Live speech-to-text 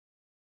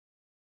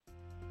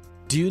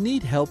Do you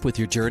need help with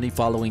your journey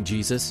following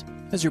Jesus?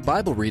 Has your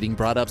Bible reading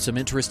brought up some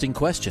interesting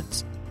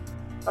questions?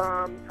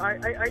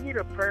 I need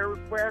a prayer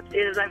request.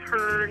 I've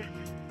heard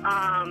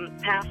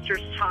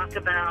pastors talk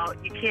about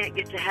you can't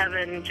get to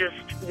heaven just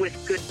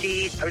with good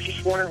deeds. I was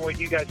just wondering what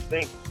you guys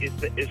think.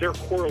 Is there a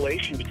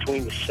correlation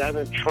between the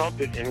seventh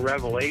trumpet in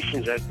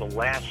Revelations as the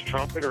last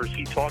trumpet, or is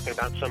he talking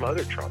about some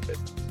other trumpet?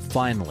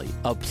 Finally,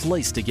 a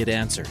place to get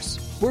answers.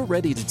 We're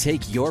ready to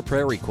take your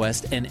prayer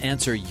request and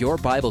answer your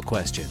Bible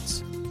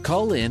questions.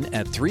 Call in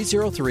at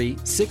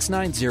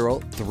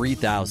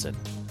 303-690-3000.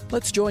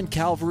 Let's join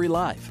Calvary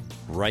Live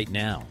right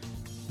now.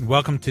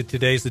 Welcome to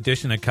today's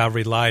edition of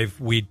Calvary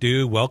Live. We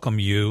do welcome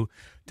you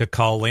to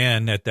call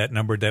in at that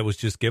number that was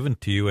just given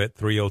to you at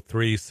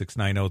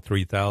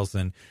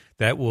 303-690-3000.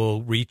 That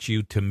will reach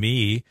you to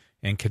me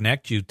and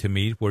connect you to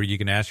me where you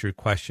can ask your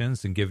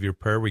questions and give your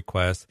prayer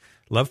requests.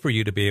 Love for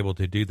you to be able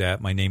to do that.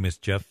 My name is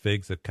Jeff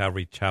Figs of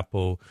Calvary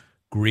Chapel,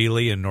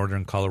 Greeley in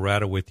northern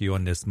Colorado with you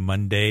on this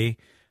Monday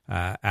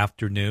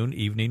afternoon,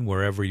 evening,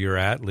 wherever you're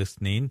at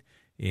listening,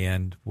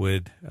 and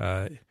would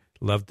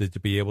love to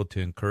be able to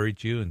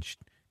encourage you and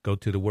go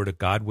to the Word of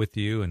God with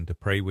you and to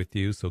pray with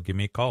you. So give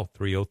me a call.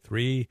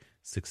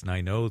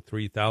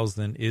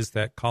 303-690-3000 is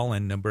that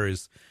call-in number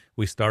as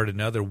we start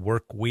another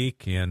work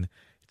week. And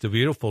it's a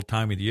beautiful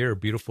time of the year, a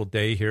beautiful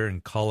day here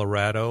in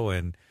Colorado.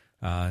 And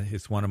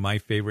it's one of my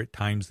favorite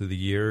times of the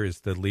year as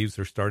the leaves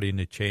are starting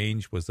to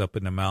change. Was up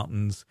in the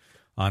mountains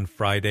on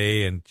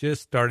Friday and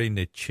just starting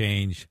to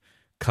change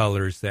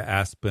colors, the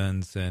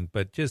aspens,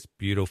 but just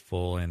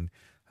beautiful. And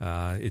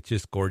it's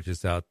just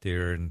gorgeous out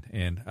there,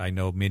 and I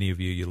know many of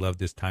you love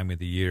this time of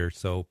the year.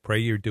 So pray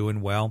you're doing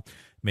well.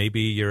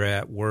 Maybe you're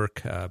at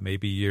work.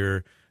 Maybe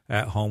you're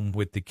at home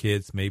with the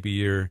kids. Maybe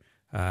you're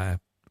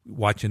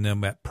watching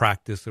them at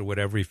practice or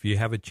whatever. If you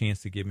have a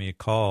chance to give me a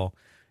call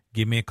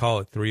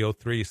at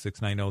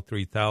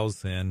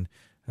 303-690-3000.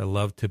 I'd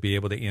love to be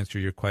able to answer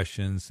your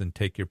questions and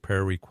take your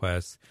prayer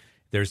requests.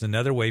 There's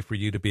another way for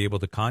you to be able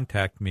to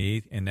contact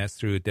me, and that's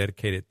through a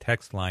dedicated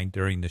text line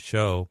during the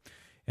show.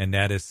 And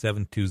that is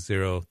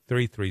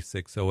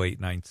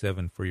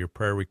 720-336-0897 for your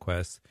prayer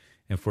requests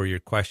and for your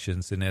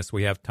questions. And as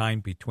we have time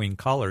between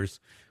callers,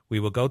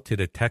 we will go to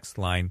the text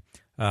line.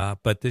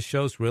 But this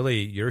show's really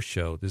your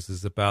show. This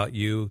is about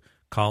you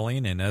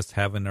calling and us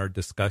having our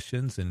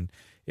discussions. And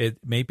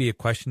it may be a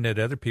question that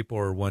other people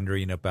are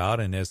wondering about.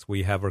 And as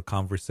we have our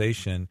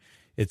conversation,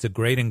 it's a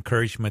great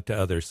encouragement to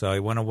others. So I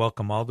want to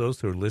welcome all those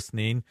who are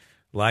listening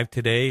live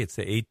today. It's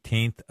the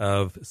 18th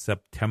of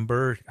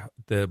September.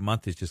 The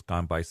month has just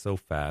gone by so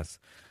fast.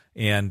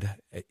 And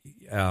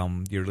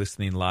you're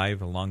listening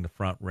live along the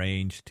Front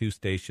Range, 2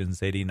 stations,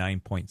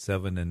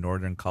 89.7 in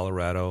northern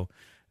Colorado.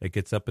 It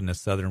gets up into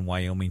southern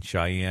Wyoming,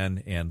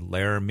 Cheyenne, and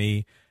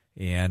Laramie,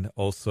 and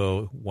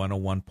also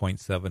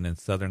 101.7 in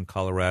southern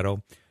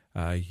Colorado.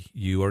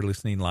 You are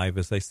listening live,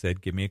 as I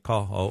said. Give me a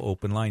call. All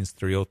open lines,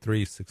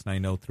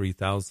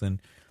 303-690-3000.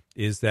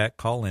 is that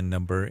call-in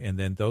number. And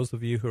then those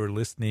of you who are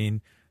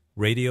listening,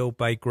 Radio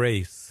by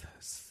Grace,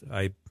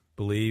 I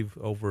believe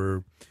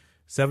over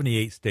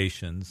 78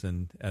 stations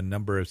in a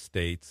number of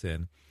states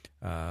and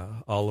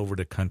all over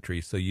the country.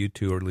 So you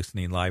too are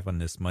listening live on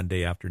this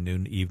Monday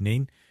afternoon,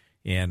 evening.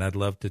 And I'd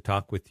love to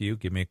talk with you.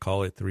 Give me a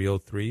call at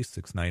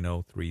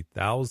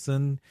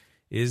 303-690-3000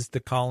 is the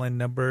call-in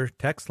number.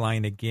 Text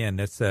line, again,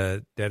 that's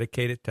a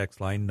dedicated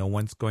text line. No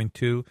one's going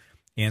to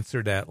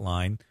answer that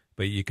line,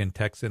 but you can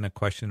text in a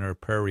question or a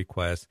prayer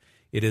request.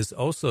 It is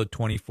also a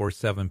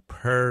 24/7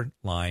 prayer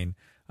line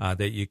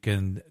that you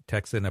can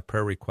text in a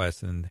prayer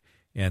request, and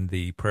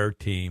the prayer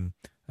team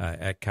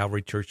at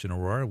Calvary Church in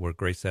Aurora, where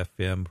Grace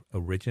FM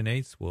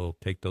originates, will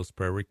take those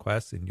prayer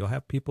requests, and you'll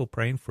have people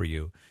praying for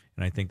you.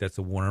 And I think that's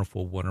a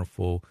wonderful,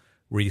 wonderful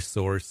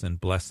resource and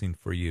blessing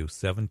for you.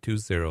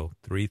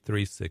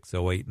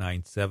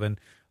 720-336-0897.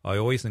 I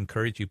always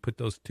encourage you, put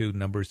those two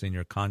numbers in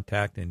your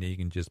contact, and then you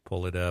can just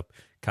pull it up,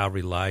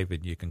 Calvary Live,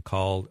 and you can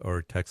call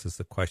or text us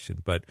a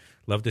question. But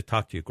love to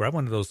talk to you. Grab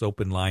one of those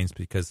open lines,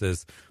 because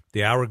as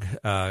the hour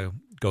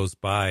goes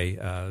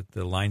by,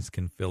 the lines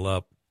can fill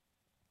up.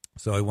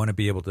 So I want to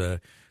be able to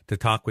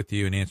talk with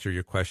you and answer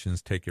your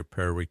questions, take your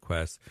prayer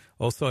requests.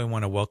 Also, I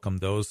want to welcome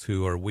those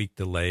who are week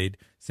delayed.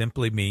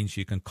 Simply means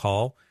you can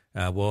call.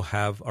 We'll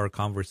have our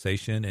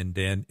conversation, and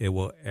then it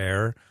will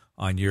air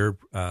on your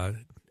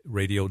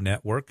radio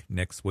network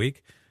next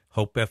week.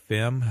 Hope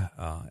FM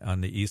on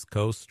the East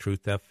Coast,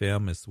 Truth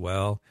FM as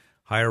well,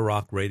 Higher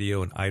Rock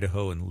Radio in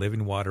Idaho, and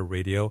Living Water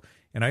Radio.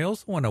 And I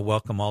also want to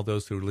welcome all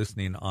those who are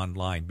listening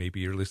online.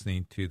 Maybe you're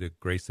listening to the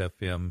Grace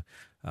FM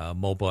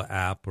mobile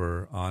app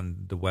or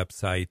on the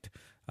website.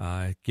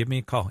 Give me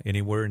a call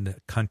anywhere in the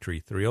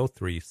country,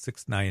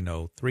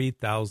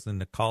 303-690-3000,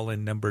 the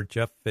call-in number.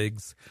 Jeff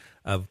Figs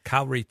of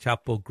Calvary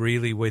Chapel,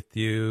 Greeley with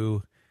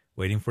you,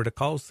 waiting for the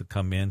calls to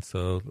come in.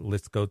 So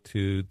let's go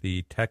to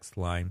the text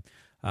line.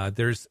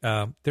 There's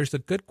a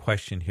good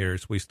question here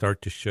as we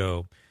start to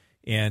show.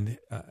 And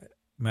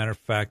matter of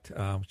fact,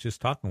 I was just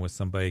talking with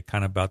somebody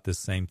kind of about the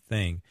same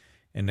thing.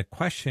 And the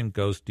question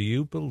goes, do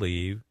you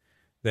believe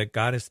that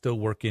God is still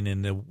working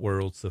in the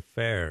world's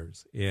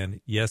affairs.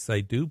 And yes,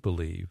 I do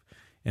believe.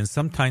 And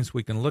sometimes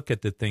we can look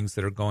at the things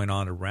that are going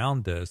on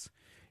around us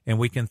and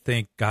we can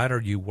think, God,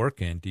 are you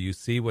working? Do you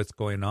see what's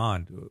going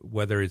on?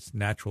 Whether it's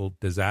natural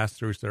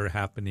disasters that are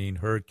happening,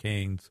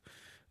 hurricanes,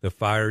 the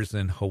fires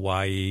in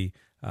Hawaii,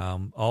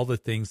 all the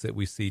things that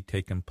we see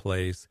taking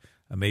place,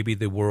 maybe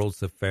the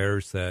world's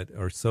affairs that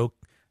are so,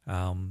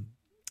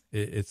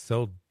 it's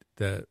so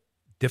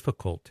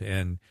difficult,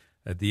 and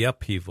the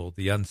upheaval,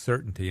 the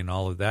uncertainty, and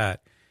all of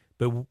that.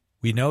 But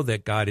we know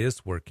that God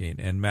is working.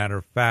 And matter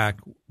of fact,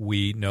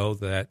 we know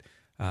that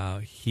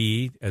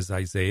he, as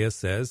Isaiah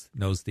says,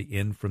 knows the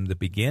end from the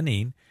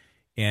beginning,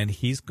 and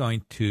he's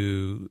going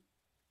to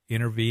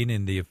intervene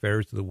in the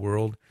affairs of the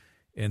world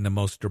in the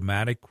most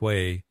dramatic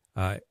way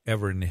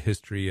ever in the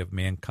history of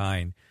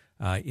mankind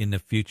in the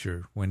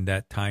future, when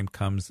that time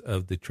comes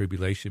of the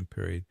tribulation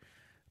period.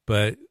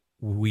 But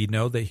we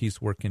know that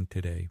he's working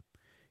today,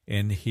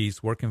 and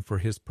he's working for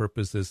his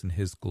purposes and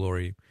his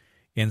glory.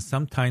 And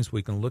sometimes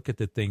we can look at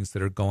the things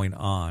that are going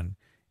on,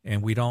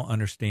 and we don't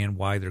understand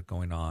why they're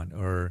going on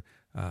or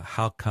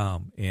how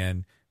come,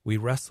 and we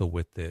wrestle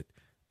with it.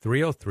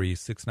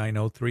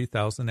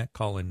 303-690-3000, that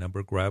call-in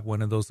number. Grab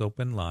one of those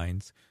open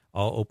lines.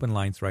 All open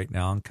lines right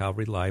now on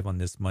Calvary Live on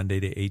this Monday,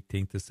 the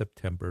 18th of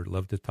September.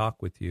 Love to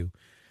talk with you.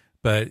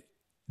 But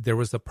there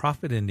was a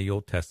prophet in the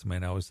Old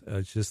Testament. I was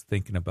just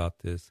thinking about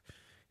this.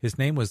 His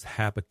name was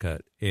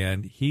Habakkuk,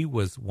 and he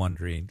was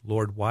wondering,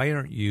 Lord, why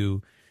aren't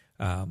you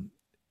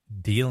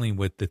dealing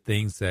with the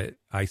things that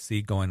I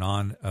see going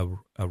on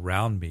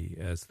around me,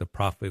 as the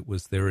prophet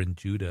was there in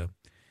Judah?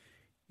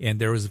 And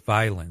there was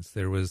violence,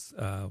 there was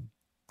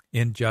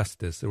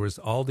injustice, there was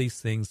all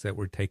these things that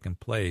were taking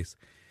place.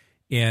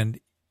 And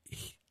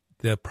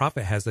the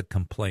prophet has a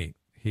complaint.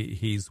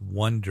 He's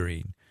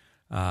wondering,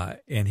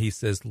 and he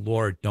says,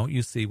 Lord, don't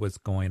you see what's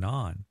going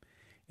on?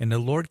 And the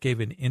Lord gave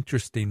an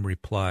interesting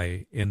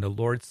reply, and the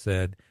Lord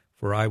said,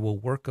 for I will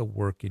work a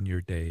work in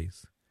your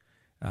days.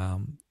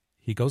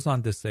 He goes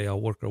on to say, I'll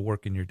work a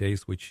work in your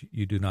days which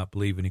you do not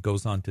believe. And he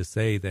goes on to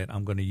say that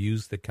I'm going to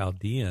use the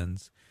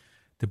Chaldeans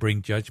to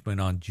bring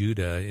judgment on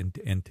Judah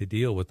and to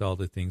deal with all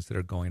the things that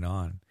are going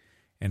on.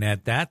 And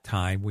at that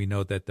time, we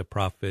know that the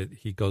prophet,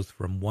 he goes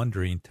from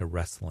wondering to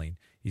wrestling.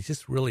 He's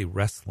just really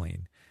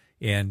wrestling.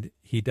 And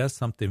he does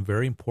something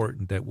very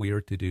important that we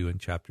are to do in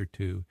chapter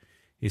 2.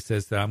 He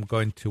says that I'm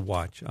going to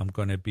watch. I'm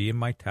going to be in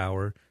my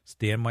tower,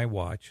 stand my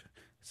watch,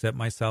 set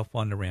myself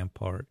on the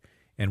rampart,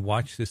 and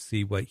watch to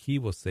see what he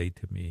will say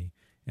to me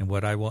and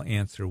what I will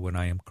answer when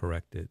I am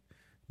corrected.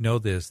 Know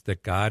this,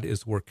 that God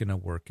is working a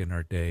work in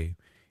our day,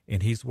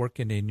 and he's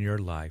working in your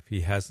life.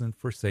 He hasn't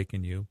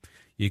forsaken you.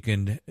 You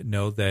can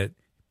know that,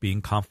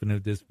 being confident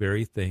of this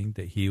very thing,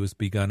 that he who has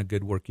begun a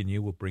good work in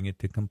you will bring it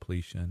to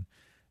completion,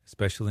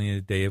 especially in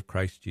the day of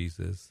Christ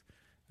Jesus.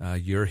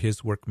 You're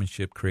his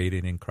workmanship,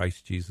 created in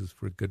Christ Jesus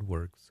for good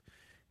works.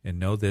 And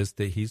know this,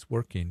 that he's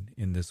working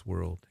in this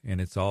world,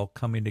 and it's all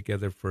coming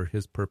together for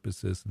his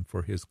purposes and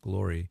for his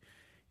glory.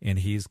 And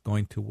he's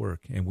going to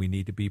work, and we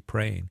need to be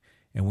praying,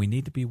 and we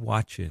need to be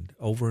watching.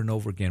 Over and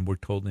over again, we're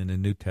told in the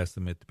New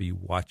Testament to be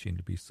watching,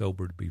 to be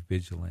sober, to be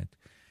vigilant.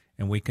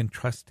 And we can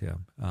trust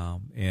him,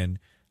 and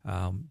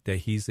that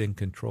he's in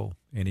control,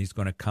 and he's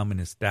going to come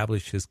and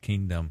establish his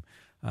kingdom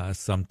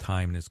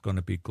sometime, and it's going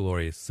to be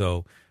glorious.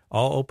 So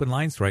all open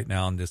lines right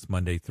now on this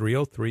Monday.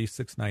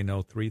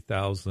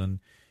 303-690-3000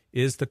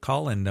 is the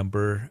call-in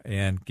number,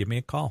 and give me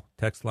a call.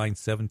 Text line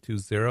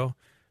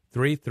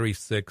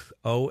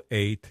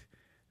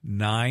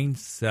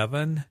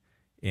 720-336-0897.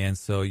 And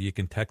so you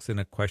can text in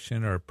a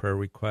question or a prayer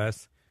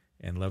request,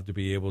 and love to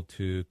be able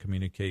to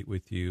communicate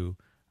with you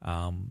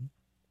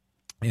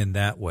in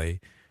that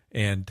way.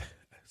 And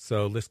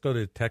so let's go to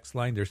the text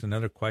line. There's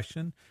another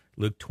question.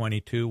 Luke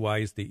 22, why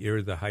is the ear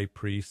of the high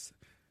priest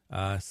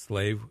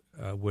slave?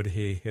 Would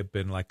he have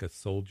been like a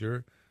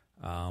soldier?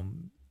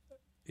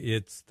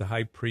 It's the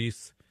high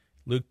priest.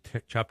 Luke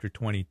chapter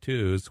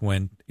 22 is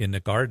when in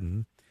the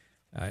garden,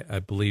 I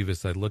believe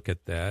as I look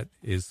at that,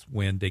 is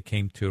when they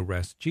came to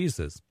arrest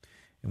Jesus.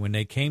 And when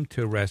they came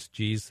to arrest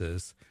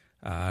Jesus,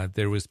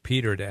 there was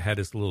Peter that had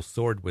his little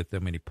sword with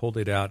him, and he pulled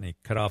it out and he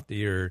cut off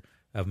the ear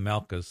of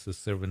Malchus, the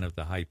servant of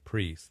the high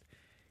priest.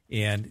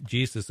 And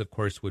Jesus, of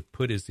course, would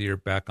put his ear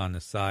back on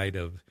the side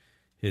of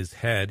his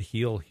head,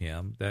 heal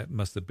him. That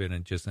must have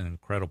been just an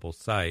incredible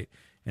sight.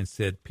 And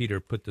said, Peter,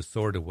 put the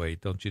sword away.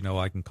 Don't you know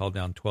I can call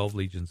down 12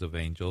 legions of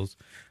angels?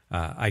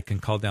 I can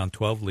call down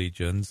 12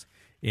 legions.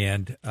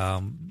 And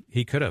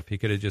he could have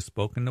just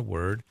spoken the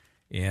word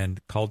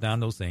and called down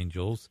those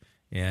angels,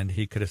 and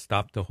he could have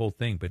stopped the whole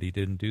thing, but he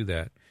didn't do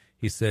that.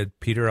 He said,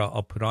 Peter,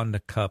 I'll put on the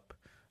cup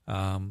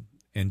and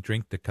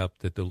drink the cup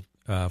that the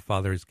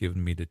Father has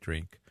given me to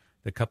drink,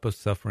 the cup of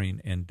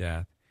suffering and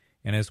death.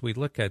 And as we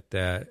look at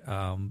that,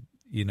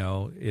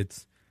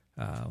 it's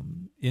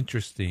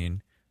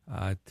interesting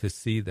to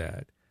see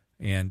that.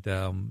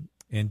 And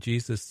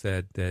Jesus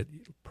said that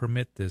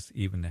permit this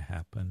even to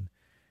happen.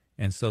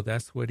 And so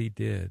that's what he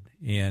did.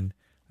 And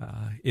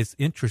it's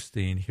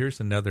interesting. Here's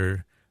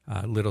another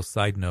little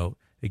side note.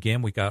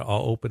 Again, we got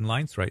all open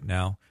lines right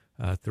now.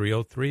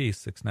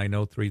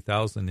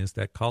 303-690-3000 is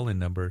that call-in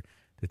number.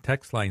 The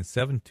text line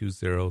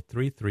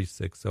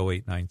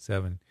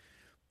 720-336-0897.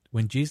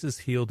 When Jesus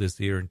healed his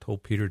ear and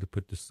told Peter to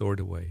put the sword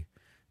away,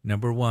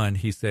 number one,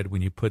 he said,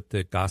 when you put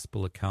the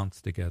gospel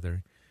accounts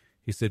together,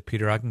 he said,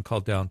 Peter, I can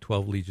call down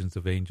 12 legions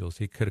of angels.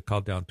 He could have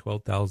called down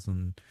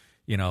 12,000,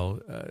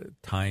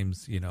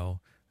 times,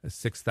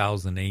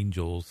 6,000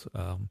 angels,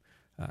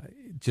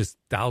 just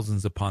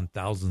thousands upon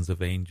thousands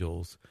of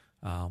angels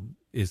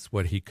is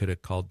what he could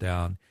have called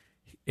down.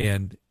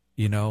 And,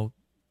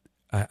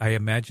 I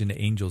imagine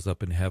the angels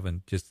up in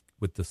heaven just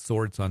with the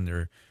swords on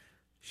their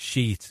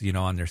sheaths,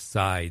 on their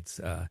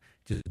sides,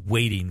 just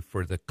waiting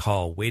for the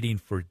call, waiting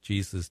for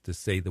Jesus to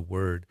say the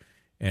word.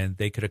 And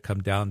they could have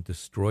come down and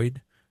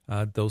destroyed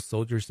those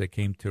soldiers that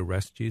came to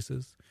arrest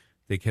Jesus.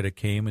 They could have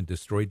came and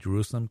destroyed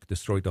Jerusalem,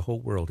 destroyed the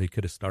whole world. He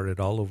could have started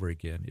all over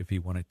again if he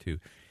wanted to.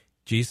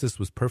 Jesus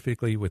was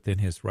perfectly within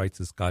his rights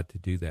as God to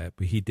do that,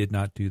 but he did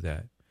not do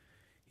that.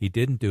 He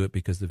didn't do it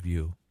because of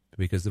you,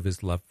 because of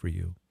his love for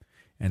you.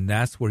 And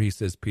that's where he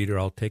says, Peter,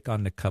 I'll take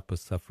on the cup of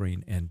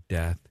suffering and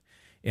death,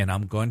 and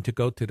I'm going to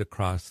go to the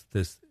cross,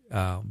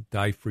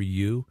 die for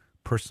you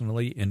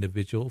personally,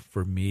 individual,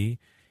 for me.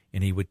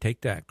 And he would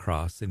take that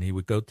cross and he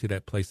would go to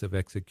that place of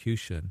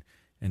execution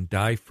and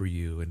die for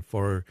you and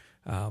for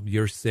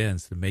your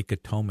sins to make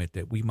atonement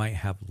that we might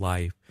have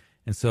life.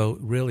 And so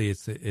really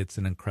it's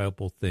an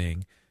incredible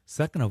thing.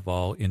 Second of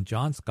all, in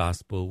John's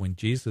gospel, when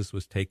Jesus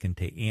was taken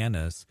to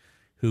Annas,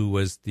 who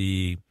was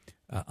the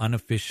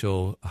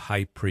unofficial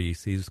high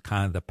priest, he was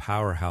kind of the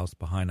powerhouse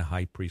behind the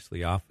high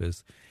priestly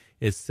office,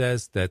 it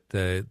says that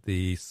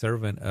the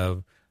servant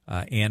of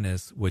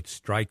Annas would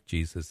strike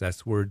Jesus.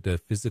 That's where the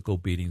physical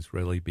beatings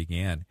really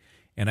began.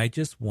 And I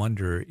just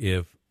wonder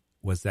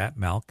was that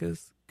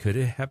Malchus? Could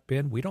it have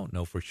been? We don't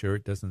know for sure.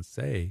 It doesn't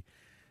say.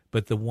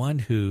 But the one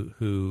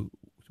who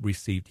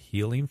received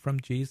healing from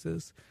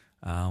Jesus,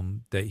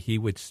 that he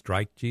would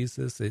strike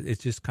Jesus,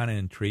 it's just kind of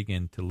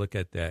intriguing to look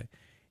at that.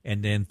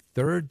 And then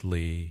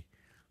thirdly,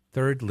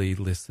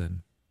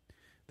 listen,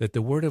 that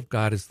the Word of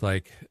God is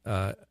like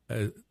a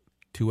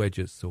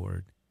two-edged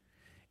sword.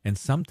 And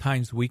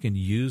sometimes we can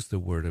use the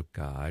Word of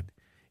God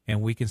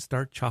and we can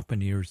start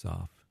chopping ears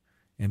off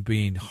and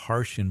being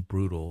harsh and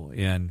brutal.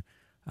 And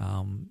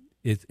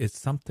it's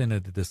something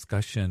of the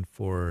discussion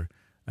for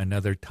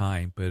another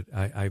time. But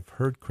I've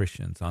heard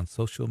Christians on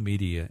social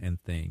media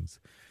and things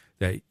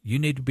that you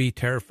need to be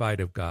terrified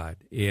of God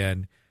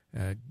and,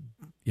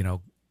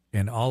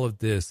 and all of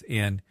this.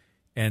 And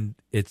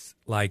it's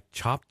like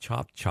chop,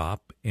 chop,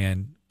 chop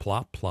and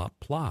plop, plop,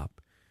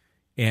 plop.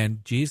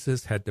 And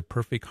Jesus had the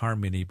perfect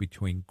harmony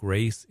between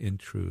grace and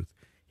truth.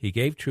 He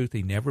gave truth.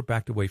 He never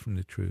backed away from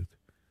the truth,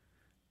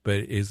 but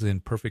is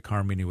in perfect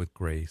harmony with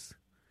grace.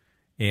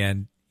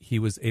 And he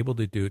was able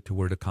to do it to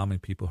where the common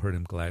people heard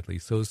him gladly.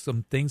 So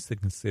some things to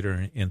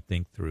consider and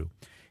think through.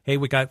 Hey,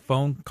 we got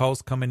phone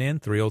calls coming in,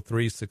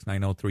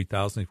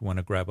 303-690-3000 if you want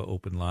to grab an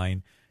open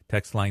line.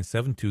 Text line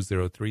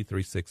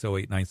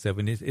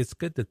 720-336-0897. It's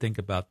good to think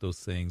about those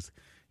things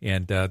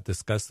and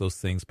discuss those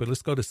things. But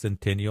let's go to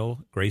Centennial.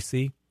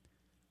 Gracie.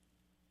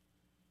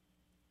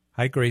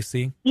 Hi,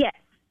 Gracie. Yes.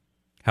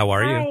 How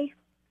are Hi. you?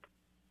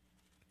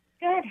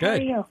 Good. How are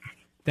you?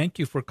 Thank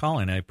you for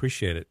calling. I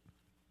appreciate it.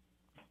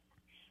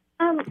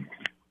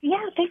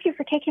 Yeah, thank you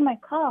for taking my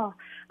call.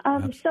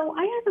 So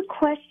I have a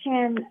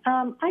question.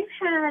 I've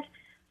had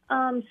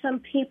some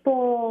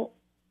people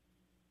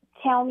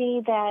tell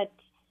me that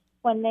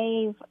when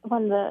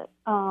the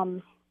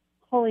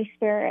Holy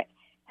Spirit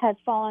has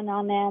fallen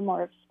on them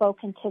or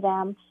spoken to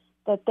them,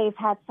 that they've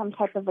had some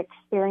type of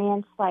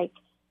experience like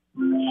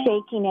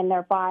shaking in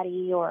their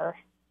body or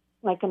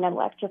like an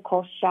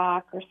electrical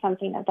shock or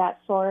something of that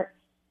sort.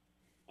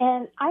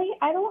 And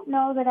I don't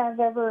know that I've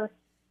ever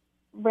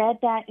read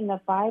that in the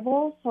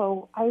Bible,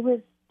 so I was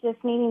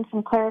just needing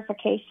some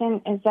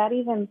clarification. Is that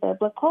even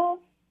biblical?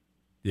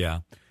 Yeah,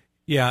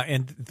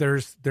 and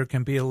there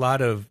can be a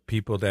lot of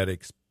people that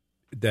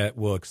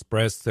will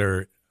express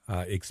their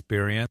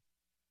experience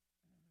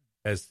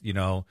as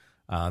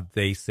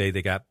they say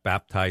they got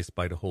baptized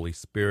by the Holy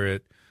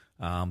Spirit.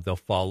 They'll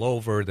fall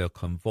over, they'll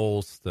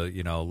convulse,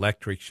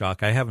 electric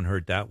shock. I haven't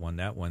heard that one.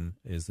 That one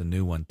is a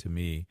new one to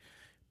me.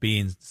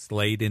 Being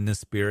slayed in the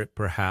Spirit,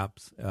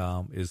 perhaps,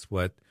 is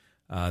what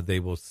they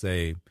will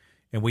say.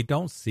 And we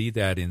don't see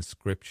that in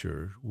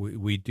Scripture.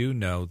 We do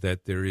know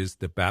that there is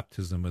the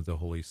baptism of the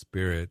Holy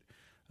Spirit,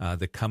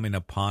 the coming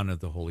upon of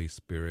the Holy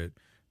Spirit,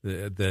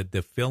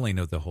 the filling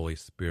of the Holy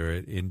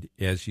Spirit. And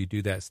as you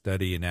do that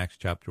study in Acts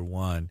chapter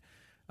 1,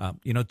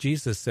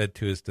 Jesus said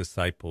to his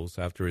disciples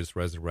after his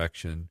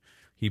resurrection,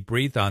 he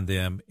breathed on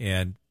them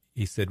and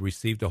he said,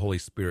 receive the Holy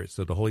Spirit.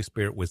 So the Holy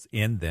Spirit was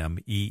in them,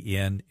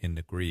 in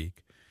the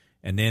Greek.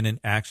 And then in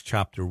Acts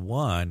chapter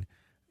 1,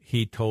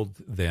 he told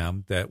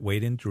them that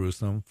wait in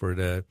Jerusalem for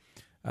the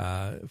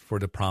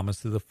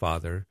promise of the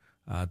Father,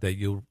 that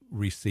you'll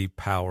receive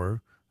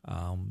power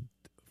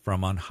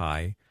from on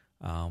high,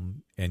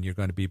 and you're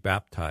going to be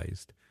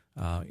baptized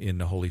in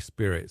the Holy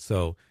Spirit.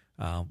 So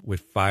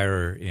with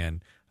fire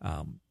and,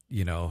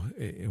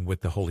 and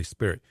with the Holy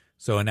Spirit.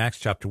 So in Acts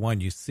chapter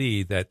 1, you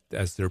see that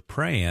as they're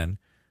praying,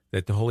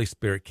 that the Holy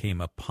Spirit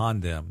came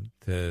upon them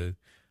to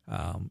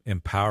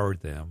empower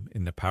them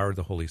in the power of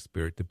the Holy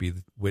Spirit to be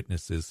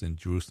witnesses in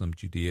Jerusalem,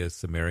 Judea,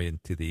 Samaria,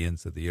 and to the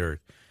ends of the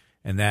earth.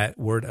 And that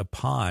word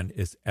upon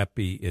is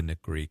epi in the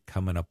Greek,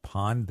 coming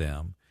upon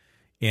them.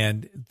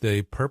 And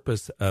the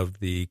purpose of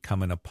the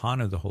coming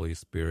upon of the Holy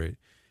Spirit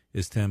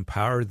is to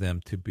empower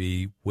them to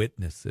be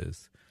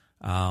witnesses.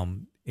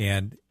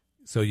 And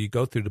so you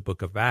go through the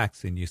book of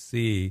Acts and you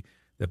see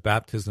the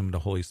baptism of the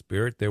Holy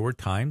Spirit. There were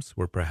times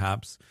where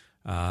perhaps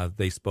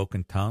they spoke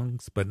in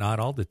tongues, but not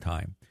all the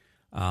time.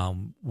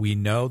 We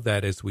know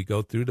that as we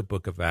go through the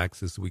book of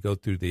Acts, as we go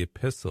through the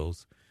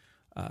epistles,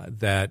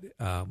 that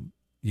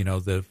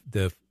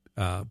the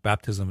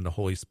baptism of the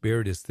Holy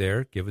Spirit is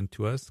there, given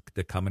to us,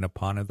 the coming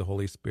upon of the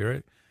Holy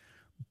Spirit.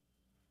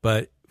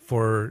 But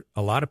for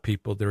a lot of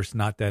people, there's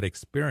not that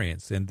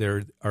experience, and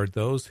there are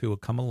those who will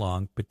come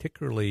along,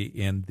 particularly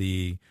in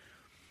the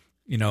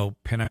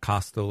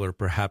Pentecostal or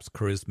perhaps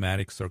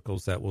charismatic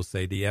circles, that will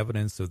say the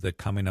evidence of the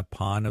coming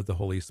upon of the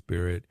Holy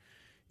Spirit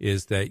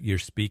is that you're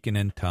speaking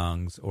in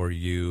tongues, or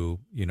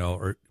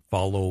or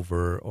fall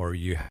over, or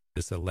you have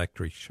this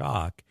electric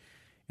shock.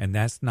 And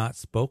that's not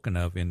spoken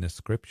of in the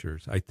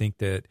scriptures. I think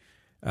that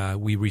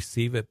we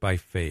receive it by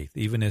faith,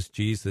 even as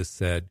Jesus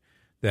said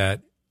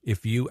that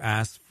if you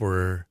ask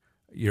for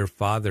your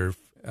Father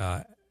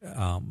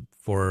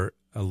for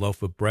a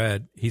loaf of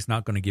bread, he's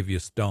not going to give you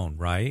a stone,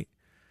 right?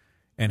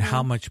 And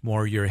how much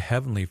more your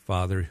heavenly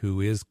Father,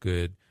 who is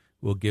good,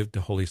 will give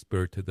the Holy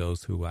Spirit to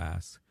those who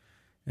ask.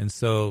 And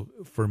so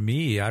for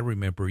me, I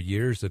remember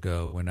years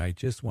ago when I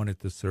just wanted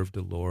to serve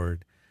the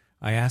Lord,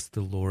 I asked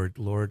the Lord,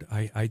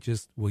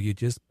 will you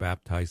just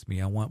baptize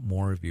me? I want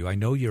more of you. I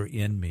know you're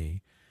in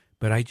me,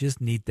 but I just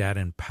need that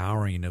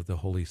empowering of the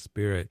Holy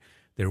Spirit.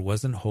 There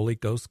wasn't Holy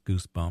Ghost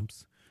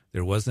goosebumps.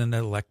 There wasn't an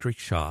electric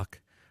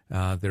shock.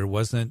 There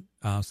wasn't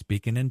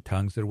speaking in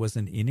tongues. There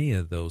wasn't any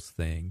of those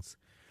things.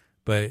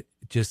 But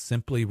just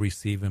simply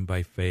receiving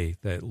by faith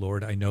that,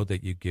 Lord, I know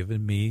that you've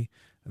given me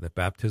the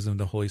baptism of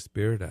the Holy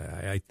Spirit.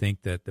 I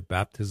think that the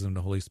baptism of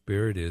the Holy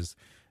Spirit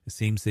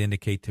seems to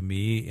indicate to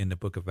me in the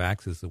book of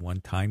Acts is a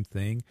one-time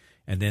thing.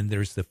 And then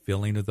there's the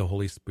filling of the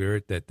Holy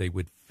Spirit, that they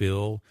would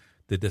fill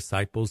the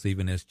disciples,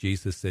 even as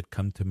Jesus said,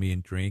 come to me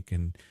and drink,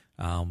 and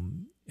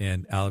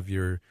out of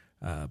your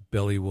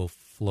belly will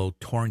flow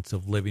torrents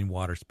of living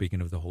water,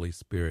 speaking of the Holy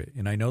Spirit.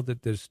 And I know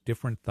that there's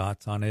different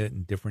thoughts on it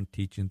and different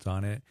teachings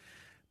on it,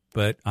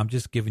 but I'm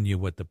just giving you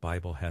what the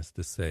Bible has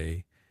to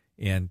say.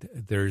 And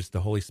there's the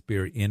Holy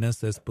Spirit in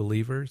us as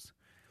believers.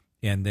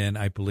 And then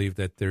I believe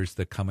that there's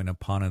the coming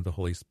upon of the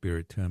Holy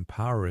Spirit to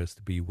empower us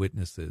to be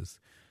witnesses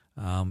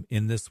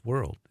in this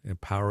world,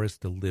 empower us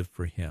to live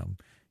for him.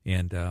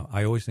 And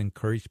I always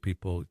encourage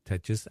people to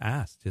just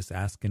ask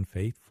in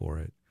faith for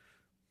it.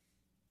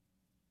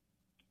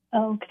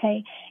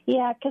 Okay.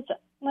 Yeah, because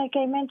like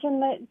I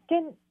mentioned, that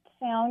didn't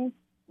sound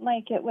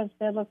like it was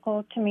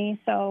biblical to me,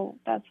 so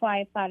that's why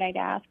I thought I'd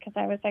ask, because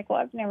I was like, well,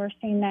 I've never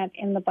seen that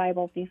in the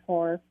Bible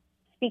before,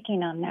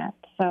 speaking on that.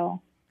 So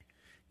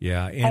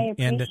yeah, I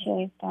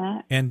appreciate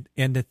that. And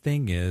the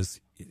thing is,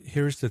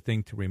 here's the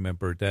thing to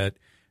remember, that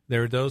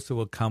there are those who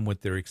will come with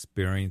their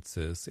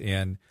experiences,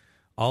 and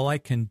all I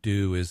can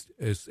do is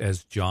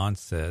as John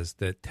says,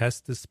 that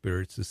test the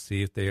spirits to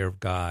see if they are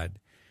of God.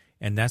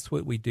 And that's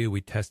what we do.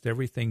 We test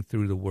everything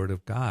through the Word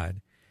of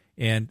God.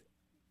 And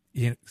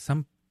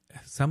some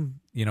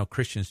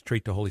Christians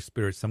treat the Holy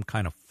Spirit some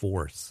kind of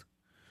force,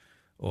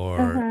 or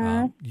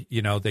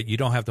that you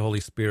don't have the Holy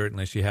Spirit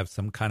unless you have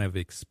some kind of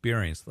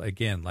experience.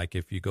 Again, like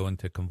if you go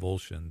into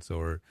convulsions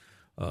or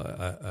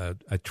a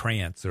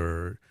trance,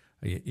 or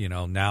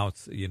now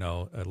it's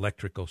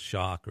electrical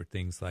shock or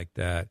things like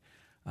that.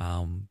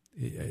 I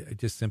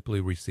just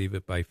simply receive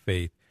it by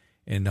faith.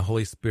 And the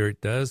Holy Spirit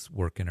does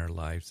work in our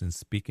lives and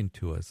speaking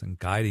to us and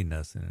guiding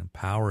us and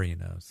empowering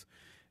us.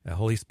 The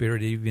Holy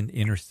Spirit even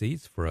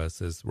intercedes for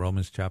us, as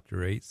Romans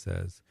chapter 8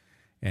 says.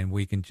 And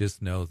we can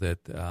just know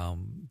that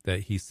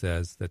that he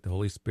says that the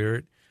Holy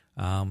Spirit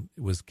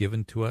was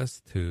given to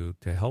us to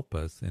help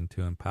us and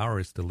to empower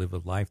us to live a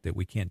life that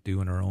we can't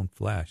do in our own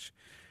flesh.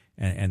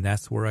 And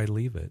that's where I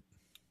leave it.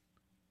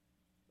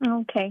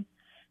 Okay.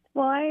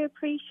 Well, I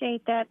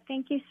appreciate that.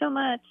 Thank you so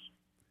much.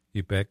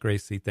 You bet,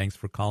 Gracie. Thanks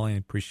for calling.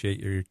 Appreciate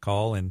your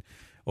call. And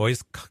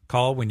always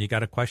call when you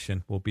got a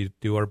question. We'll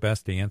do our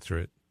best to answer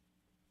it.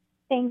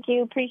 Thank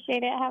you.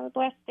 Appreciate it. Have a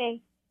blessed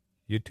day.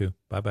 You too.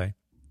 Bye-bye.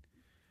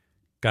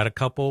 Got a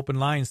couple open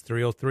lines,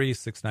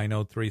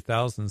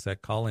 303-690-3000 is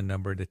that call-in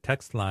number. The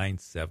text line,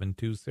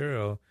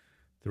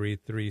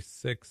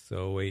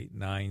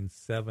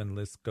 720-336-0897.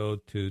 Let's go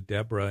to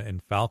Deborah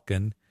and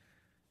Falcon.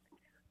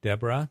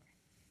 Deborah?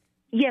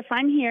 Yes,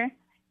 I'm here.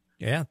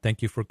 Yeah,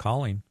 thank you for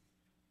calling.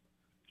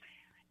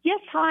 Yes,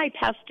 hi,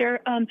 Pastor.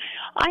 I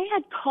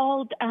had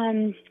called,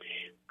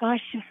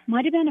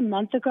 might have been a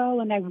month ago,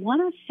 and I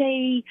want to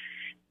say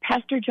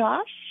Pastor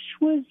Josh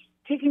was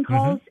taking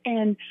calls,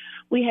 and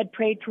we had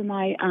prayed for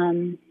my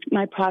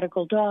my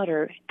prodigal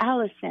daughter,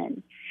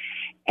 Allison.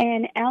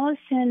 And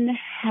Allison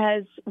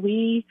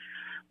we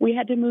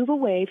had to move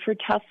away for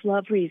tough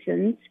love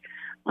reasons.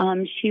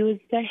 She was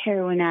a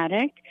heroin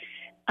addict.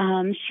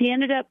 She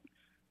ended up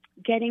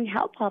getting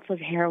help off of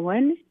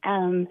heroin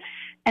and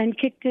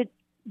kicked it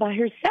by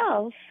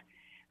herself.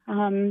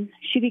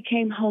 She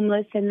became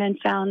homeless and then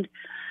found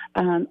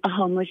a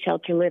homeless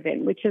shelter to live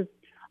in, which is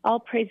all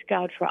praise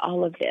God for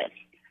all of this.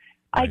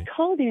 Right. I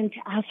called in to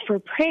ask for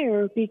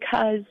prayer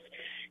because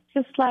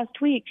just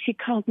last week she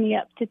called me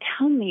up to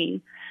tell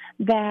me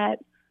that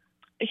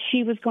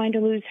she was going to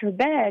lose her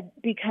bed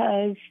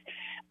because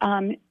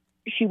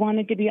she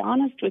wanted to be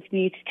honest with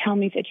me to tell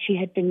me that she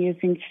had been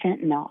using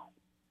fentanyl.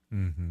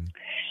 Mm-hmm.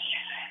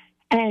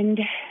 And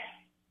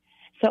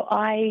so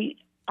I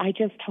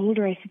just told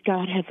her, I said,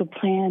 God has a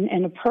plan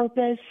and a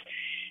purpose.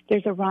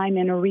 There's a rhyme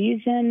and a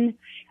reason.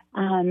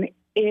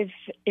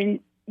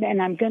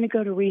 And I'm going to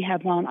go to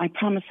rehab, Mom. I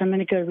promise I'm going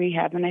to go to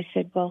rehab. And I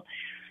said, well,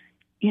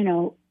 you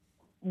know,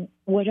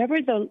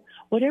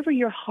 whatever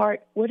your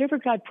heart, whatever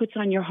God puts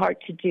on your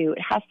heart to do,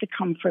 it has to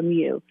come from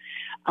you.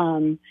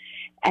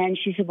 And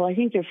she said, well, I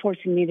think they're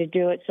forcing me to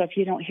do it. So if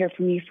you don't hear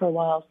from me for a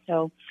while.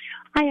 So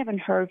I haven't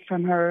heard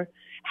from her,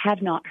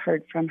 have not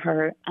heard from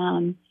her.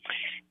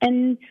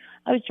 And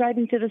I was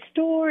driving to the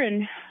store,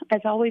 and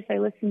as always, I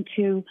listen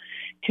to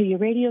your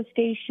radio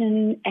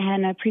station,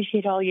 and I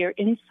appreciate all your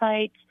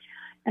insights.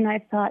 And I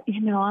thought,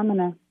 you know,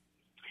 I'm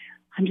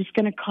just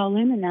gonna call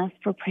in and ask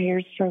for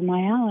prayers for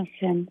my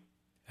Allison.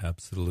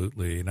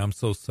 Absolutely, and I'm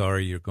so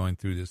sorry you're going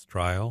through this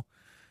trial,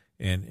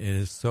 and it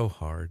is so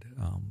hard.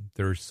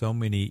 There are so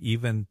many,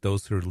 even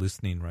those who are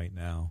listening right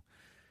now,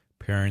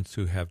 parents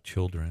who have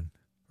children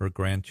or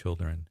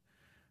grandchildren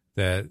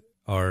that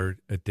are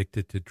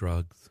addicted to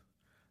drugs.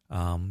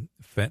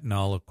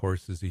 Fentanyl, of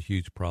course, is a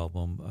huge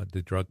problem.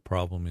 The drug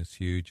problem is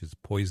huge. It's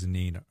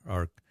poisoning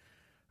our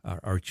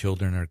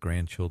children, our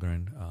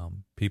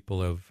grandchildren,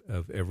 people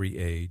of every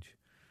age,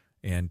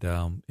 and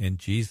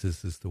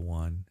Jesus is the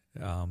one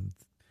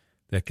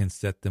that can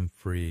set them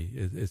free.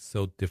 It's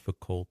so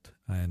difficult,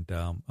 and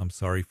I'm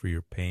sorry for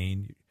your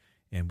pain,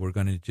 and we're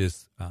going to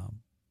just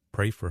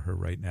pray for her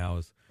right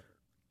now.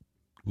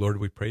 Lord,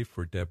 we pray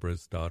for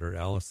Deborah's daughter,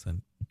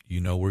 Allison.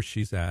 You know where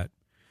she's at.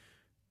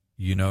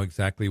 You know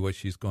exactly what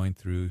she's going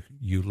through.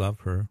 You love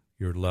her.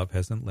 Your love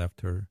hasn't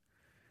left her.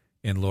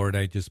 And Lord,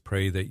 I just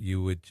pray that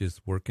you would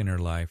just work in her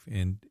life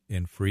and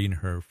freeing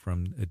her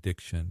from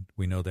addiction.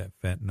 We know that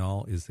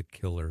fentanyl is a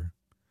killer,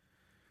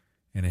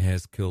 and it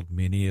has killed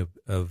many of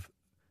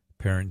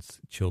parents,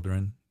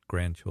 children,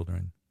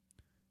 grandchildren,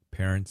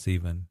 parents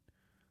even.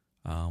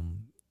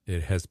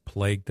 It has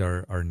plagued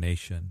our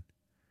nation.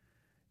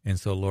 And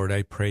so, Lord,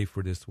 I pray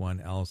for this one,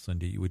 Allison,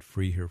 that you would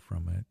free her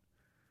from it,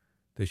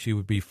 that she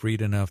would be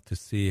freed enough to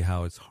see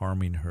how it's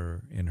harming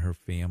her and her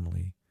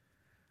family,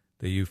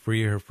 that you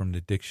free her from the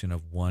addiction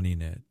of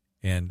wanting it.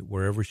 And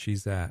wherever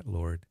she's at,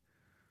 Lord,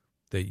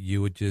 that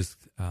you would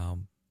just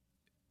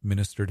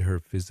minister to her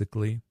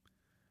physically,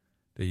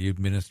 that you'd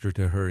minister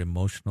to her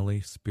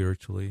emotionally,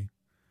 spiritually,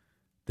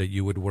 that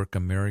you would work a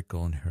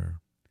miracle in her.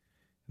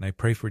 And I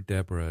pray for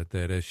Deborah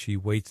that as she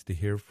waits to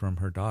hear from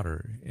her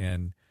daughter,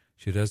 and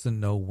she doesn't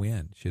know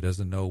when, she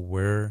doesn't know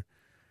where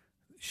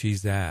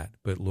she's at,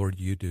 but Lord,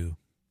 you do.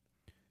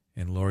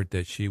 And Lord,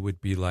 that she would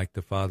be like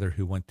the father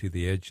who went to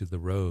the edge of the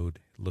road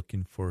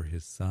looking for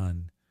his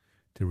son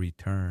to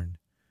return,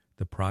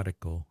 the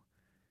prodigal.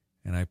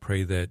 And I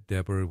pray that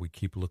Deborah would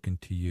keep looking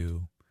to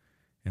you,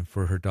 and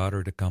for her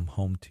daughter to come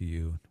home to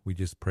you. We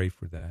just pray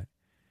for that.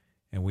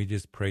 And we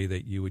just pray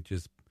that you would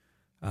just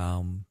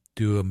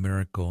do a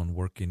miracle in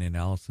working in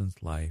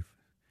Allison's life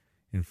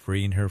and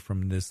freeing her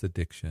from this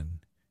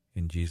addiction.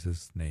 In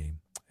Jesus'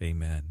 name,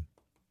 amen.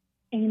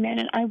 Amen.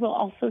 And I will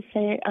also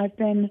say I've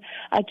been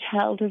a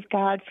child of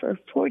God for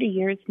 40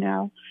 years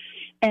now,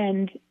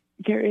 and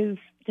there is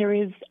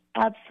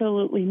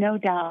absolutely no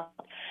doubt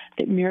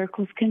that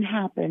miracles can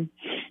happen,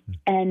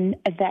 and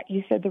that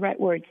you said the right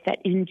words, that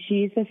in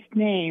Jesus'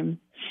 name,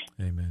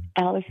 amen.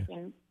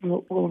 Allison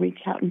will reach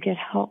out and get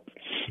help.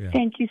 Yeah.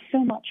 Thank you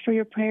so much for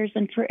your prayers,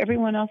 and for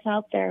everyone else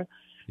out there,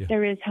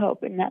 there is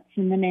hope, and that's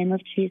in the name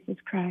of Jesus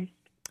Christ.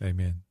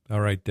 Amen.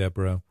 All right,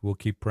 Deborah, we'll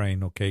keep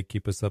praying, okay?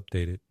 Keep us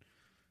updated.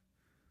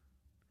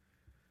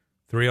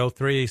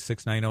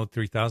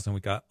 303-690-3000.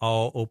 We got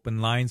all open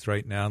lines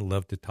right now. I'd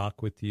love to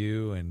talk with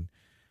you and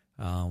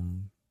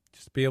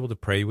just be able to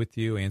pray with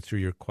you, answer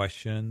your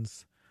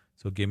questions.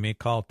 So give me a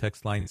call.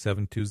 Text line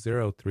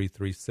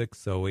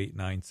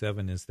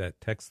 720-336-0897 is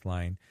that text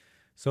line.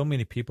 So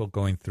many people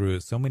going through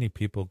it. So many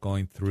people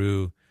going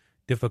through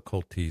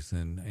difficulties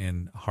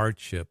and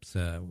hardships,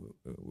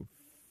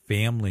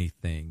 family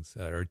things,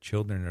 our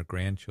children or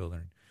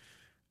grandchildren.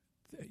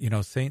 You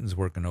know, Satan's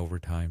working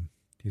overtime.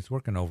 He's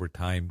working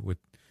overtime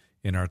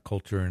in our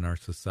culture, in our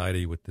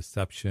society, with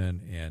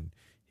deception, and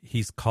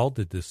he's called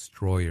a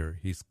destroyer.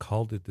 He's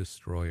called a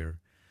destroyer,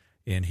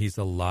 and he's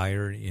a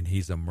liar, and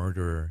he's a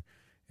murderer.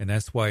 And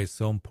that's why it's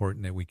so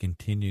important that we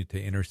continue to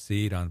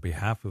intercede on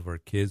behalf of our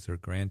kids, our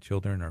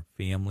grandchildren, our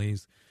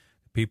families,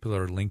 the people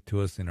that are linked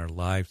to us in our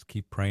lives.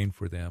 Keep praying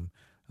for them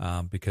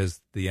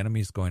because the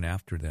enemy is going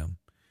after them.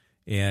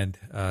 And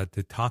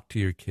to talk to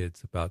your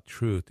kids about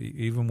truth,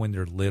 even when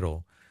they're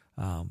little,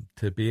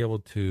 to be able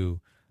to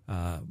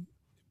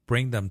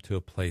bring them to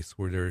a place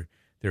where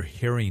they're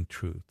hearing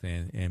truth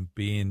and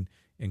being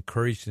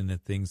encouraged in the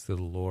things of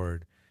the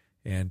Lord.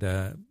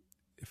 And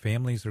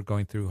families are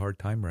going through a hard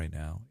time right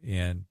now,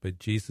 but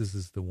Jesus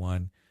is the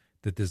one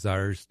that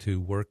desires to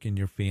work in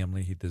your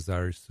family. He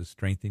desires to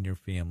strengthen your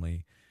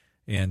family,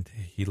 and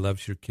he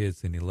loves your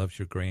kids and he loves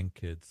your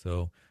grandkids.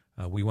 So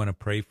we want to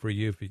pray for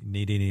you. If you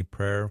need any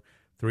prayer,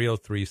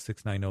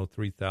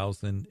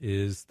 303-690-3000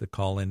 is the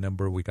call-in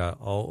number. We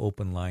got all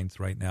open lines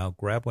right now.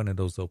 Grab one of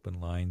those open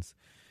lines,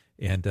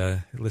 and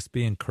let's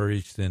be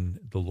encouraged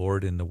in the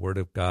Lord and the Word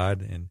of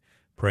God and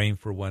praying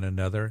for one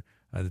another.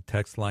 The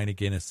text line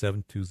again is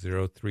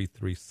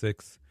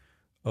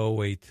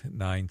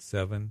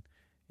 720-336-0897,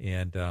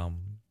 and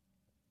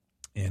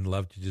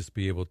love to just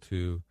be able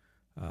to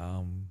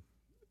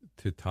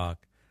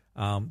talk.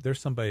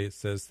 There's somebody that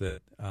says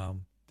that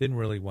didn't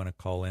really want to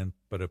call in,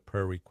 but a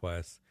prayer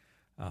request.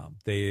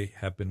 They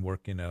have been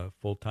working a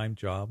full-time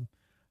job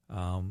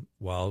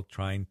while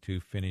trying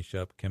to finish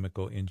up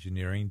chemical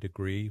engineering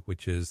degree,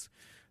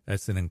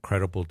 that's an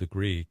incredible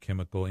degree,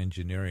 chemical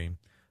engineering.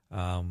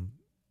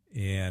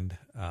 And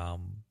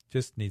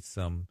just needs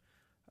some,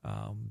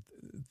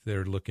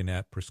 they're looking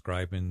at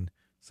prescribing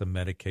some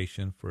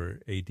medication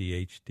for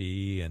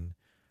ADHD, and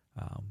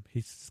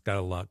he's got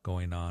a lot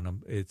going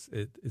on.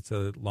 It's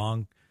a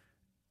long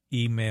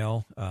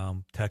email,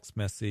 text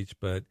message,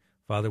 but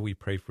Father, we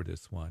pray for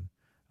this one.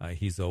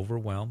 He's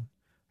overwhelmed.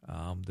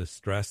 The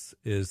stress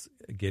is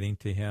getting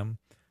to him.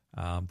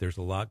 There's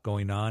a lot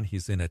going on.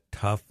 He's in a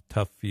tough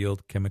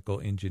field, chemical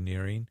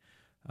engineering,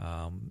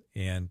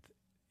 and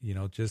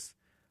just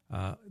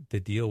to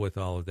deal with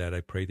all of that,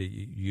 I pray that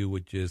you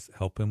would just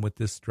help him with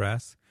this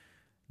stress,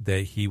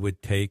 that he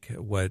would take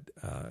what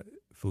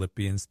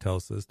Philippians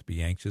tells us to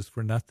be anxious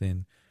for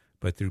nothing,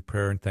 but through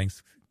prayer and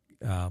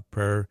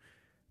prayer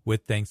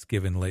with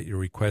thanksgiving, let your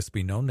requests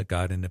be known to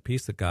God, and the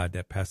peace of God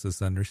that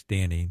passes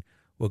understanding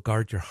will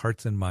guard your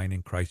hearts and mind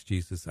in Christ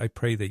Jesus. I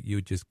pray that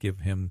you just give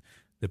him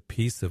the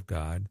peace of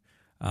God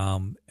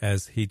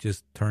as he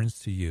just turns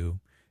to you,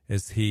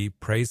 as he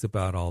prays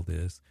about all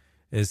this,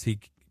 as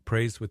he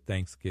prays with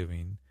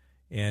thanksgiving.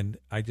 And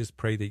I just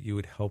pray that you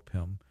would help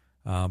him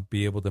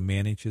be able to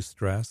manage his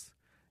stress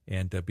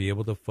and be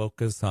able to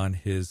focus on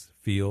his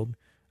field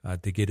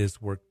to get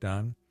his work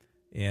done.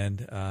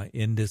 And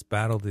in this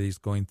battle that he's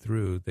going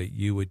through, that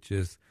you would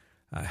just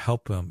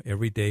help him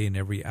every day and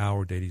every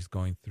hour that he's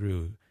going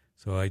through.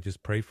 So I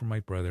just pray for my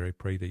brother. I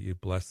pray that you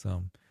bless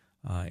him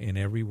in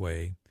every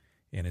way.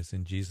 And it's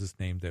in Jesus'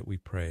 name that we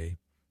pray.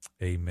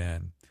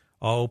 Amen.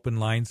 All open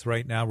lines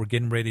right now. We're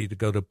getting ready to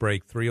go to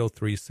break.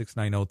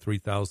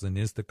 303-690-3000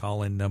 is the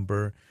call-in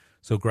number.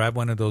 So grab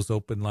one of those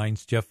open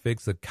lines. Jeff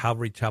Figgs of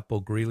Calvary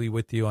Chapel Greeley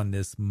with you on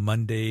this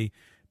Monday,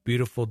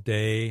 beautiful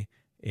day.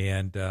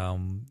 And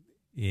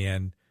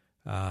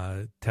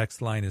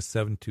text line is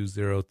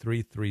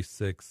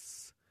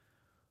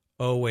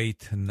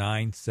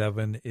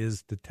 720-336-0897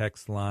 is the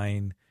text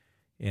line.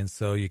 And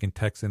so you can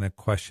text in a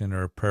question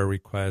or a prayer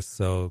request.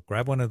 So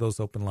grab one of those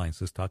open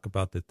lines. Let's talk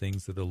about the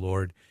things of the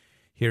Lord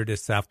here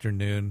this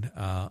afternoon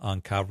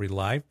on Calvary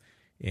Live.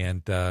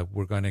 And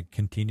we're going to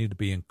continue to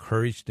be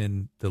encouraged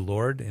in the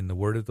Lord, in the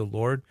word of the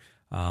Lord,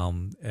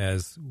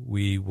 as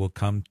we will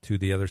come to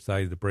the other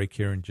side of the break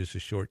here in just a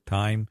short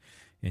time.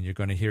 And you're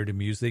going to hear the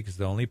music. It's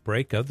the only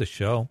break of the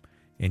show.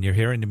 And you're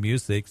hearing the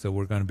music, so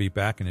we're going to be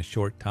back in a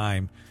short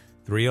time.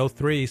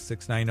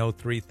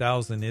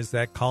 303-690-3000 is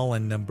that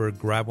call-in number.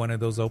 Grab one of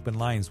those open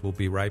lines. We'll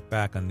be right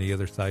back on the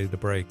other side of the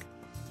break.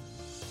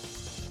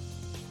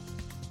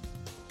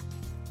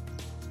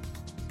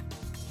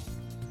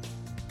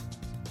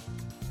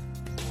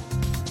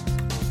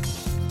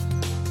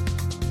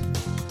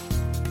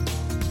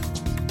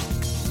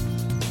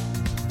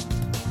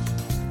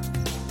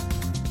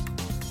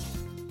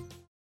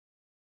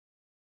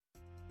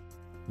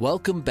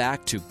 Welcome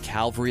back to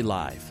Calvary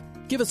Live.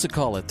 Give us a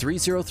call at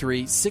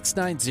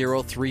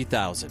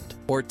 303-690-3000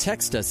 or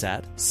text us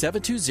at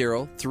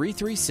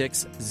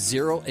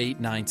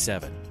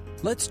 720-336-0897.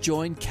 Let's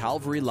join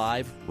Calvary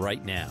Live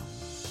right now.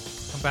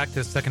 Come back to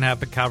the second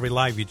half of Calvary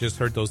Live. You just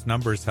heard those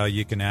numbers, how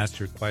you can ask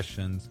your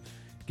questions,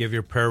 give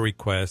your prayer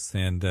requests,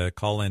 and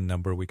call-in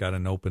number. We got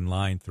an open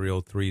line,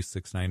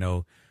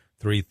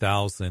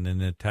 303-690-3000,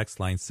 and the text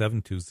line,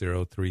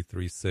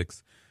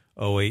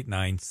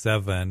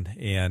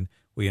 720-336-0897. And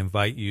we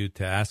invite you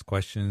to ask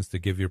questions, to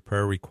give your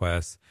prayer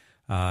requests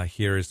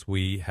here as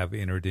we have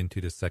entered into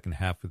the second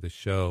half of the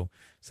show.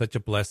 Such a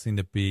blessing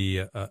to be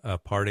a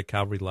part of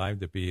Calvary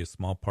Live, to be a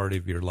small part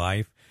of your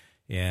life,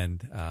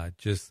 and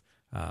just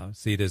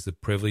see it as a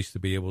privilege to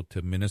be able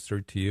to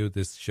minister to you.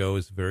 This show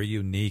is very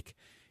unique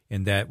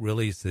in that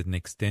really it's an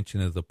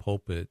extension of the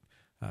pulpit.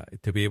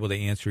 to be able to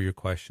answer your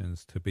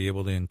questions, to be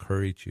able to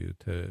encourage you,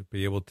 to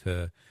be able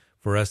to,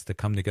 for us to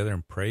come together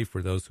and pray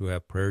for those who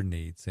have prayer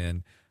needs.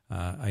 And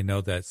I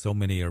know that so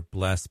many are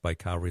blessed by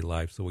Calvary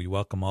Life. So we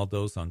welcome all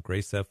those on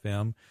Grace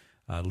FM,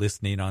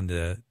 listening on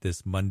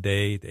this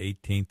Monday, the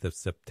 18th of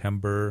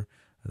September.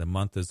 The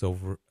month is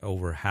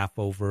over half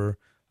over.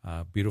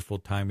 Beautiful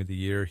time of the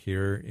year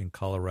here in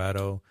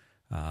Colorado,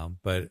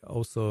 but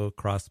also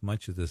across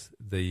much of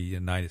the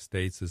United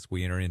States as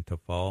we enter into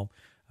fall.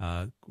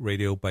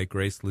 Radio by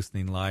Grace,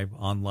 listening live,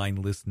 online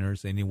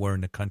listeners anywhere in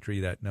the country.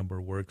 That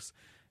number works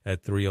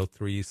at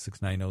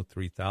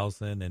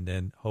 303-690-3000, and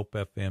then Hope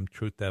FM,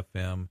 Truth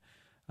FM,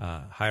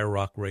 Higher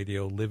Rock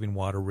Radio, Living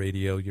Water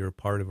Radio. You're a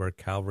part of our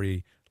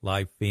Calvary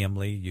Live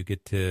family. You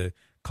get to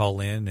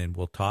call in and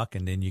we'll talk,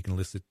 and then you can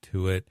listen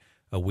to it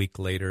a week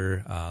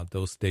later.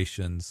 Those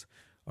stations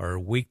are a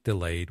week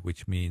delayed,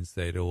 which means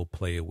that it will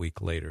play a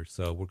week later.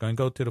 So we're going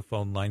to go to the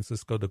phone lines.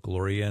 Let's go to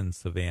Gloria in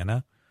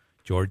Savannah,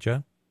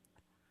 Georgia.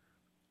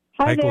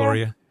 Hi,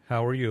 Gloria.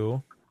 How are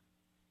you?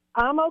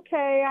 I'm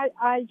okay.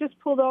 I just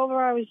pulled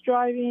over. I was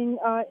driving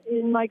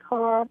in my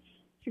car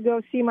to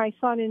go see my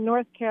son in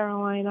North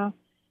Carolina,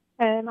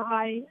 and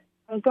I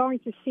was going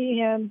to see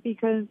him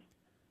because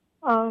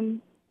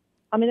I'm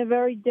in a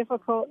very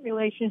difficult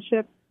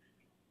relationship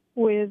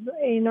with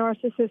a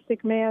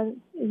narcissistic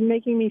man. It's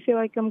making me feel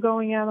like I'm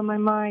going out of my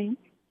mind.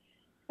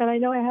 And I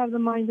know I have the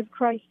mind of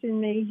Christ in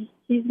me.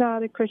 He's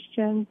not a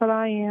Christian, but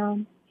I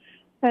am.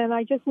 And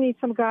I just need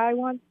some guy. I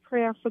want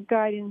prayer for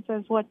guidance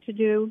as what to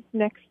do,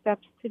 next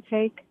steps to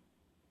take.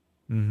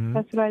 Mm-hmm.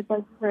 That's what I'd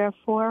like prayer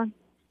for.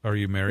 Are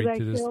you married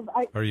to this?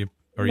 Are you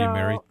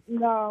married?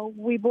 No,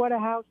 we bought a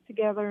house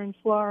together in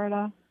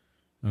Florida,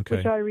 okay.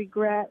 which I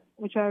regret.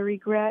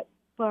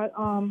 But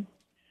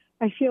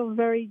I feel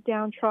very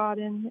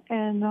downtrodden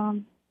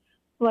and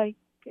like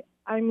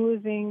I'm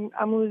losing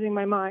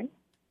my mind.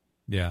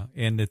 Yeah,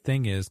 and the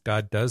thing is,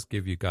 God does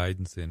give you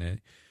guidance in it.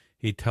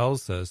 He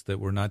tells us that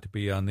we're not to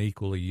be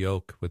unequally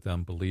yoked with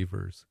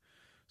unbelievers.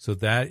 So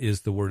that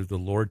is the word of the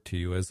Lord to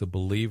you. As a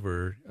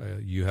believer,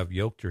 you have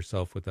yoked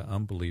yourself with an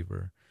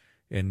unbeliever.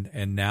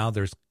 And now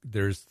there's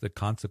the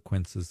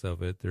consequences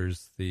of it.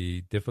 There's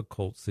the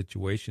difficult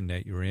situation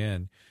that you're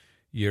in.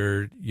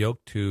 You're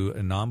yoked to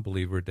a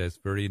non-believer that's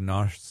very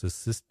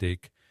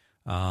narcissistic,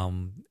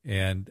 and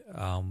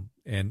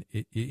it,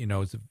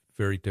 it's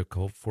very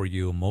difficult for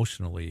you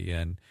emotionally.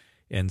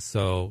 And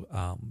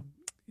so,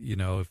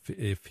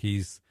 if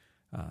he's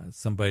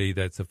somebody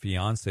that's a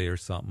fiance or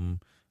something,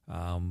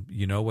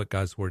 you know what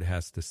God's word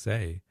has to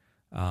say.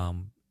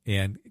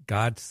 And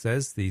God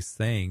says these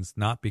things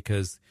not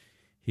because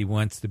he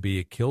wants to be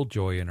a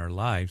killjoy in our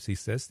lives. He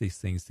says these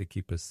things to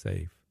keep us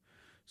safe.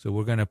 So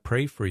we're going to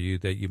pray for you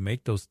that you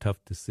make those tough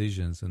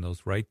decisions and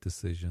those right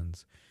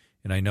decisions.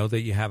 And I know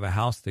that you have a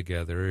house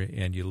together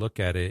and you look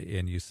at it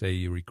and you say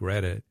you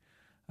regret it.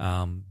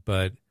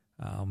 But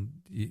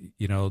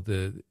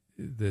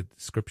the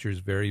scripture is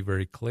very,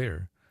 very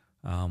clear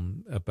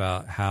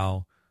about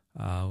how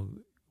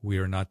we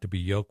are not to be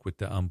yoked with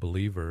the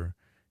unbeliever.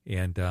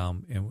 And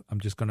I'm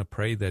just going to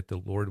pray that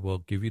the Lord will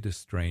give you the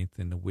strength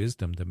and the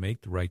wisdom to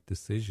make the right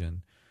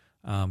decision.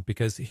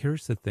 Because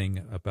here's the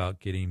thing about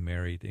getting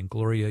married, and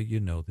Gloria,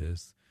 you know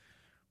this,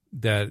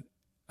 that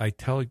I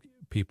tell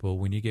people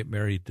when you get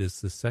married, this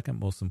is the second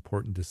most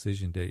important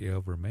decision that you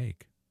ever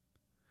make.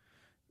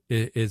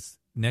 It's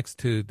next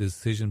to the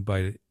decision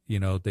that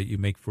you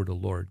make for the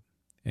Lord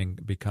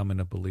and becoming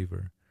a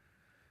believer.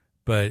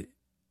 But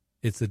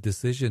it's a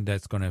decision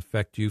that's going to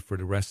affect you for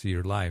the rest of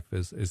your life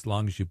as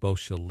long as you both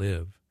shall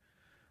live.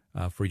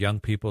 For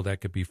young people,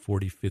 that could be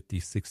 40, 50,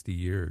 60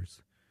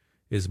 years.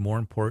 Is more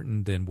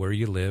important than where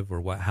you live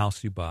or what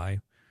house you buy,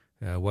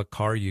 what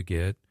car you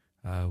get,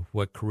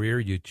 what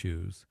career you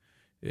choose.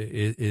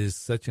 It is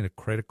such a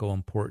critical,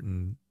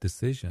 important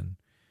decision.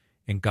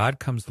 And God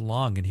comes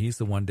along, and he's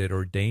the one that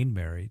ordained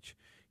marriage.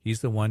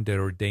 He's the one that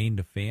ordained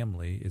the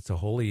family. It's a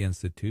holy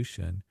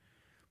institution.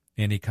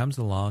 And he comes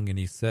along and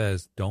he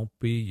says, don't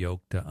be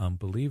yoked to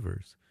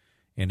unbelievers.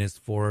 And it's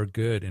for our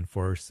good and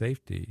for our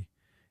safety.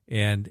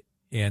 And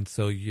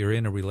so you're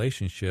in a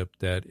relationship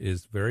that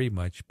is very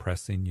much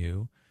pressing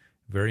you,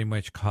 very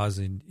much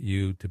causing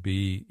you to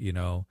be,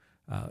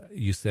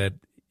 you said,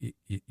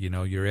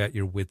 you're at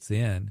your wit's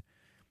end.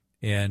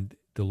 And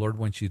the Lord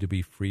wants you to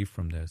be free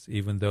from this,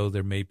 even though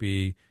there may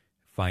be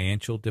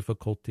financial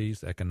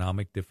difficulties,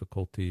 economic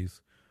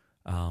difficulties,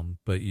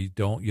 but you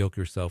don't yoke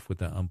yourself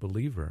with an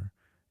unbeliever.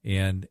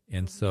 And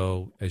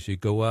so as you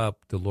go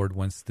up, the Lord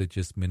wants to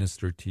just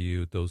minister to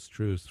you those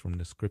truths from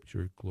the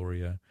scripture,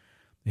 Gloria.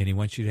 And he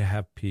wants you to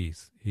have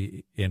peace.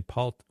 And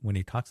Paul, when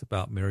he talks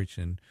about marriage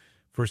in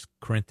 1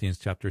 Corinthians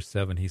chapter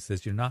 7, he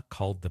says, you're not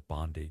called to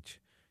bondage.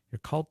 You're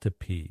called to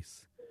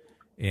peace.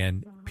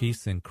 And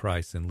peace in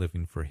Christ and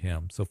living for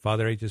him. So,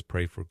 Father, I just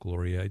pray for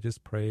Gloria. I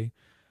just pray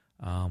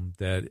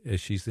that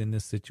as she's in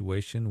this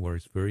situation where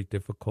it's very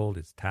difficult,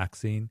 it's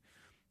taxing,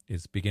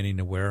 it's beginning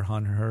to wear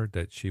on her,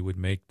 that she would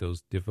make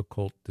those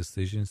difficult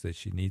decisions that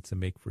she needs to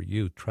make for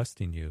you,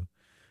 trusting you,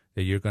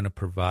 that you're going to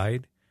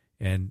provide,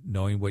 and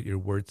knowing what your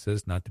word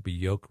says, not to be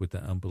yoked with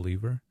the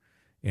unbeliever.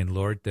 And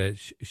Lord, that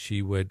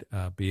she would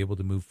be able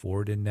to move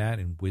forward in that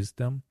in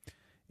wisdom.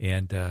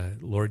 And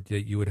Lord,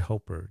 that you would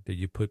help her, that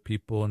you put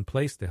people in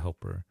place to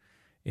help her.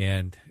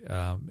 And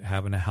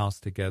having a house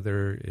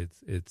together,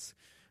 it's.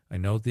 I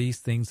know these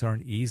things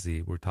aren't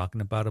easy. We're talking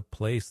about a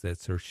place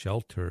that's her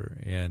shelter,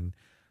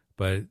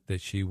 but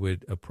that she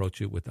would approach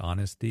it with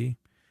honesty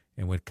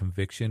and with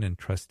conviction and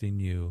trusting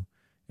you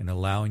and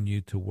allowing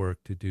you to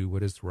work to do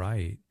what is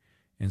right.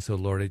 And so,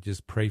 Lord, I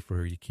just pray for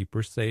her. You keep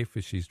her safe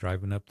as she's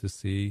driving up to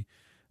see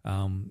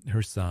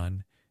her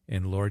son.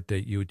 And Lord,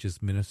 that you would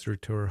just minister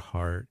to her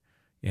heart,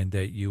 and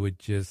that you would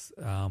just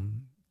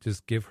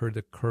give her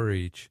the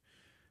courage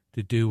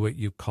to do what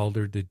you've called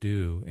her to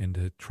do, and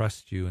to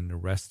trust you and to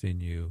rest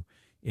in you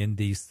in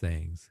these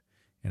things.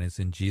 And it's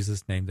in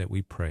Jesus' name that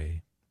we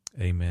pray.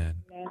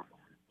 Amen.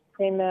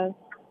 Amen.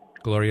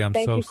 Gloria,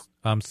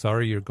 I'm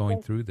sorry you're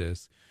going through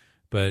this,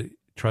 but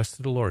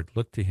trust the Lord.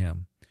 Look to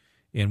him.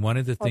 And one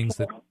of the things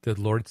that the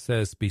Lord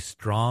says, be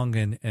strong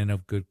and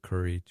of good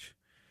courage.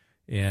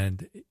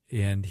 And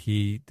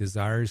he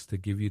desires to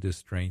give you the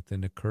strength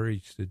and the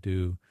courage to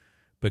do.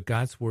 But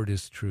God's word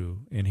is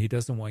true, and he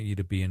doesn't want you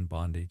to be in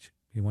bondage.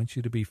 He wants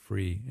you to be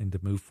free and to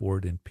move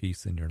forward in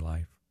peace in your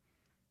life.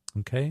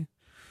 Okay?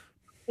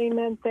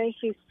 Amen. Thank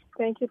you.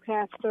 Thank you,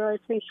 Pastor. I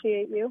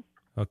appreciate you.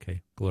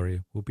 Okay,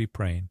 Gloria, we'll be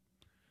praying.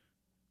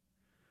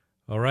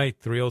 All right,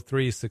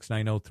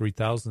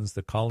 303-690-3000 is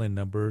the call-in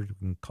number. You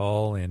can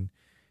call and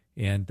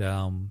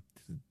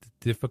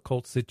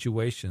difficult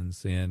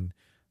situations and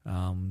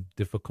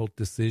difficult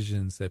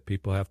decisions that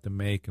people have to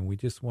make, and we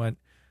just want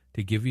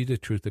to give you the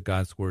truth of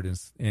God's word,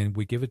 and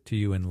we give it to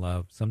you in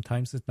love.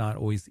 Sometimes it's not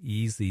always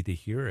easy to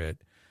hear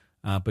it,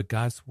 but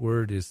God's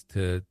word is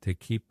to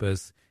keep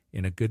us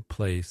in a good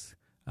place,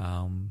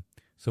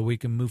 so we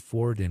can move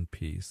forward in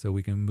peace, so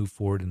we can move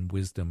forward in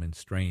wisdom and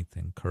strength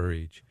and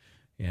courage.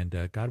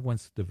 And God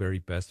wants the very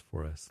best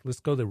for us. Let's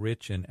go to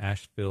Rich in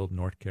Asheville,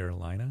 North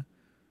Carolina.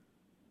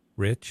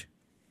 Rich?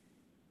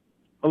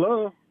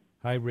 Hello.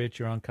 Hi, Rich.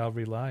 You're on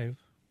Calvary Live.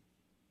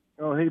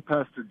 Oh, hey,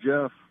 Pastor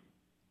Jeff.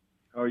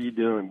 How are you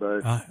doing,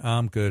 bud?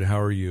 I'm good.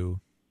 How are you?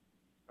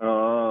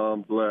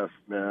 I'm blessed,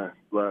 man.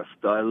 Blessed.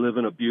 I live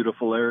in a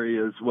beautiful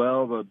area as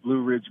well, the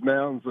Blue Ridge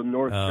Mountains of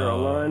North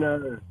Carolina.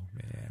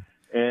 Man.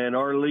 And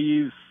our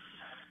leaves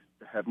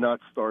have not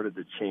started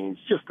to change,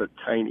 just a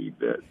tiny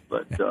bit.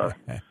 But,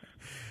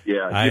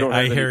 yeah, you don't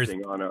have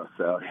anything on us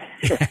out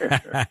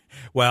here.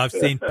 Well, I've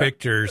seen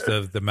pictures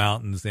of the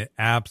mountains.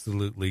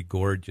 Absolutely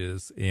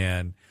gorgeous.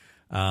 And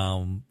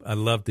I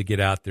love to get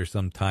out there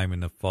sometime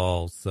in the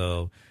fall.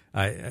 So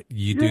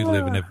you do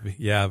live in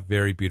a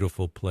very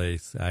beautiful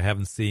place. I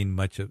haven't seen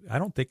much of. I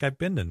don't think I've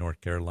been to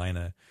North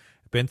Carolina.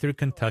 I've been through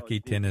Kentucky,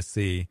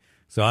 Tennessee,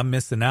 so I'm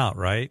missing out,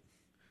 right?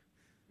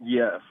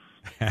 Yes,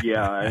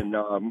 yeah, and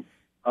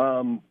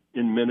I'm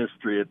in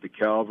ministry at the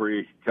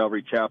Calvary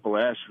Chapel,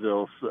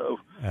 Asheville. So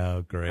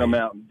great. Come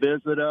out and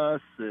visit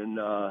us, and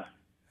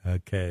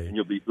okay, and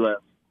you'll be blessed.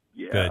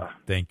 Yeah, good.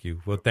 Thank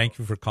you. Well, thank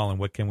you for calling.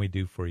 What can we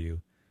do for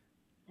you?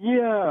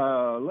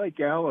 Yeah, like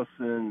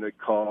Allison that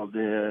called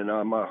in,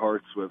 my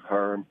heart's with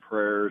her in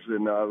prayers.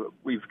 And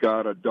we've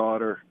got a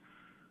daughter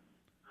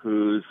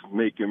who's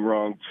making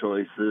wrong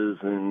choices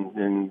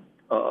and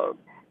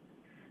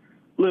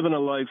living a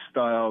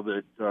lifestyle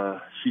that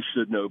she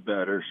should know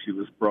better. She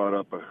was brought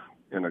up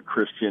in a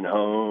Christian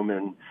home,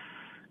 and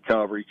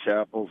Calvary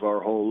Chapel's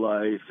our whole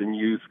life, and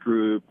youth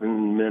group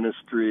and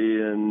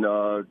ministry, and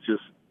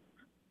just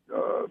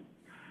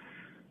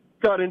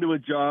got into a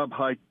job,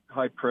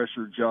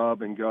 high-pressure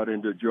job, and got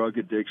into drug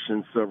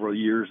addiction several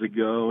years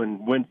ago,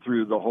 and went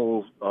through the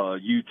whole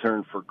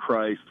U-turn for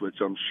Christ, which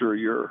I'm sure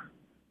you're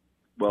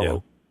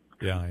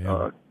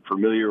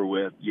familiar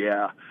with.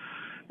 Yeah.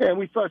 And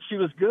we thought she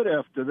was good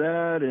after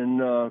that,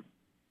 and,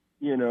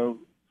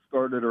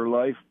 started her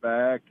life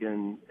back,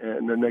 and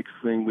the next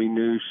thing we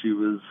knew, she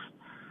was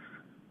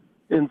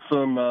in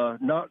some,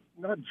 not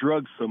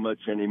drugs so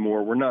much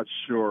anymore. We're not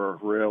sure,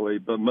 really,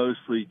 but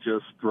mostly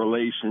just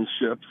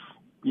relationships,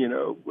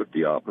 with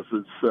the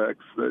opposite sex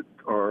that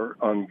are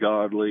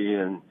ungodly,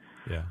 and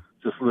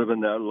just living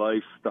that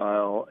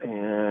lifestyle,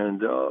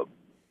 and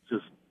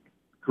just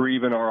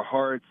grieving our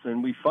hearts.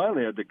 And we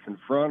finally had to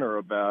confront her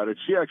about it.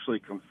 She actually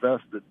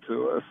confessed it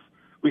to us.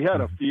 We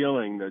had a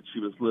feeling that she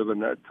was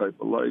living that type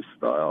of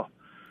lifestyle.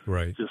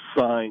 Right. Just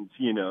signs,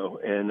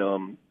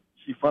 and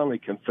she finally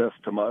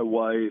confessed to my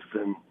wife,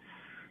 and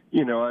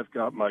I've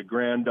got my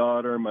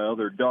granddaughter, my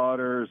other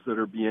daughters that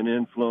are being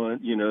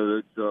influenced,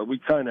 that we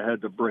kind of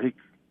had to break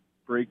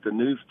the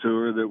news to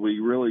her that we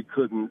really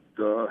couldn't,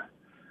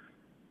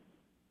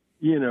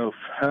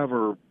 have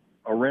her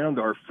around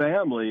our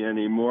family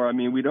anymore. I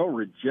mean, we don't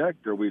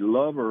reject her. We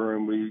love her,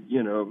 and we,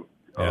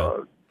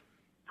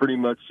 pretty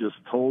much just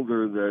told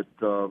her that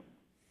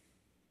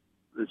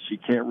she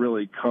can't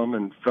really come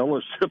and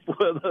fellowship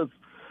with us,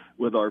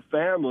 with our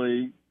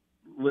family,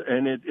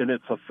 and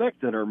it's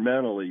affecting her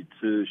mentally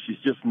too. She's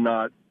just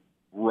not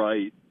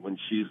right when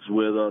she's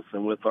with us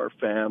and with our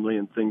family,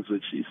 and things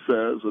that she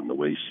says and the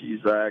way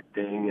she's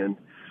acting, and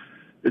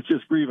it's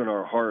just grieving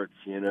our hearts,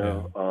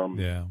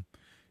 Yeah.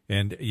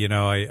 And,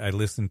 I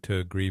listened to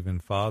a grieving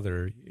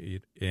father,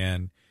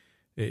 and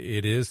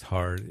it is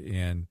hard.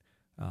 And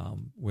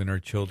when our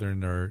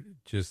children are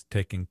just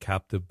taken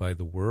captive by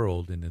the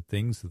world and the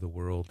things of the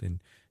world, and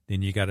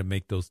then you got to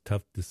make those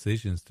tough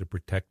decisions to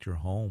protect your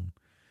home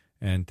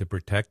and to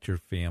protect your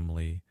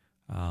family.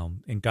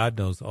 And God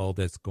knows all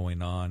that's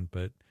going on.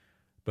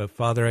 But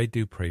Father, I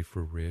do pray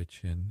for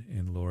Rich,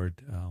 and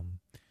Lord,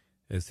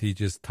 as he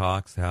just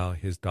talks how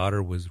his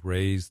daughter was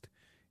raised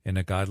in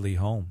a godly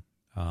home,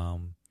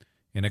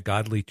 in a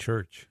godly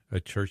church, a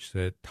church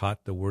that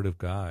taught the Word of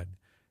God,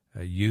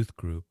 a youth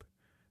group,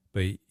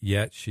 but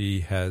yet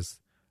she has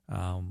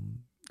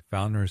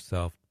found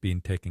herself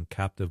being taken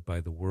captive by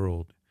the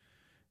world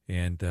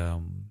and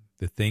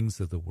the things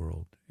of the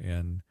world.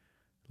 And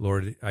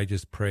Lord, I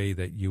just pray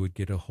that you would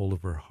get a hold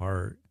of her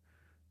heart,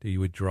 that you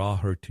would draw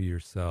her to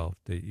yourself,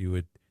 that you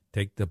would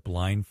take the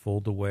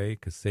blindfold away,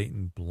 because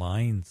Satan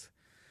blinds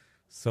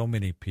so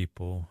many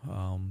people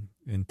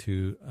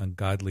into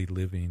ungodly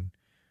living,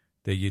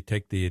 that you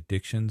take the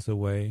addictions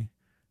away,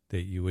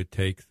 that you would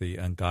take the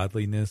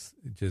ungodliness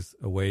just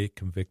away,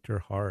 convict her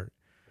heart.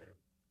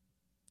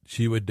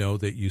 She would know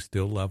that you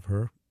still love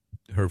her,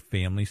 her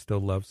family still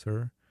loves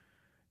her,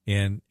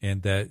 and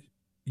that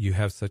you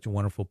have such a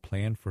wonderful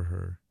plan for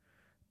her,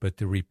 but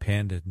to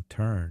repent and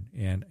turn.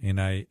 And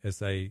I,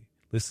 as I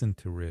listen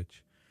to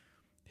Rich,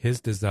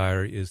 his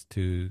desire is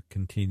to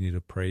continue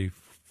to pray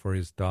for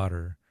his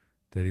daughter,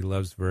 that he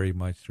loves very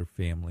much her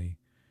family.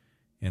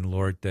 And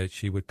Lord, that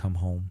she would come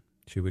home.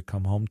 She would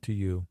come home to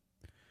you.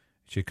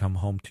 She'd come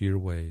home to your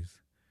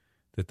ways.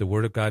 That the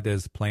Word of God that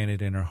is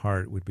planted in her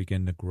heart would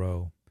begin to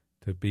grow,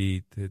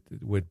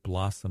 would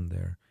blossom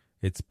there.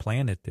 It's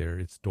planted there.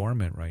 It's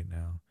dormant right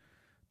now.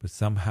 But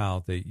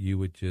somehow that you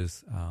would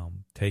just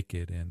take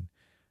it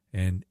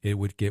and it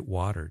would get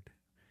watered.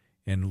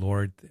 And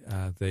Lord,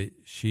 that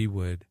she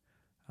would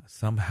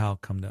somehow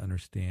come to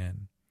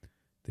understand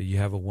that you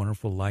have a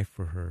wonderful life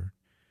for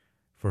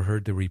her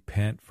to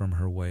repent from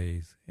her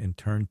ways and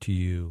turn to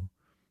you.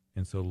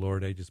 And so,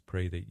 Lord, I just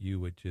pray that you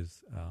would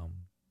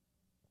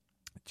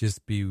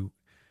just be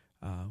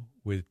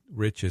with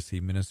Rich as he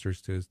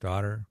ministers to his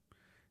daughter.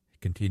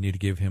 Continue to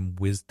give him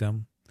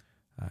wisdom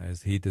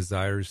as he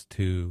desires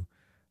to,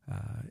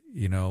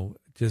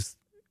 just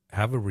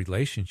have a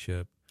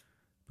relationship.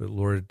 But,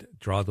 Lord,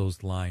 draw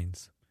those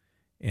lines.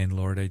 And,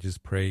 Lord, I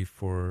just pray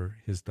for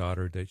his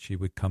daughter that she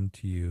would come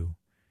to you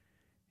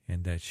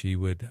and that she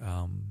would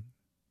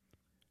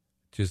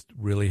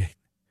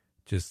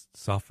just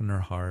soften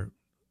her heart,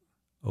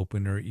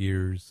 open her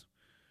ears.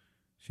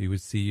 She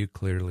would see you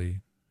clearly.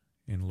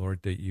 And,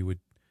 Lord, that you would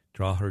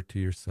draw her to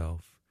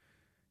yourself.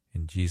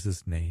 In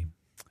Jesus' name,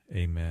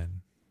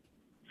 amen.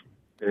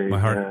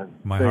 Amen.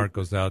 My heart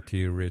goes out to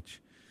you,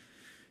 Rich.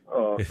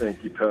 Oh,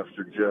 thank you,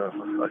 Pastor Jeff.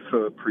 I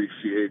so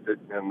appreciate it,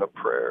 and the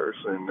prayers,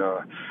 and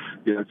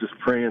just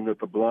praying that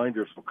the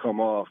blinders will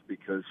come off,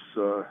 because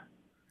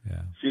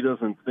she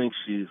doesn't think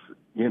she's,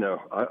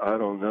 I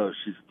don't know,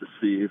 she's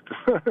deceived.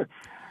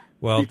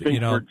 Well, she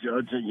thinks we're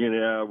judging.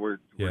 We're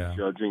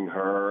judging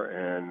her,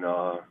 and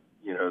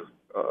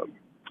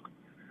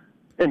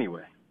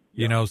anyway.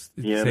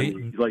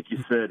 Satan, like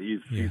you said,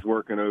 he's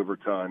working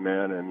overtime,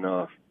 man, and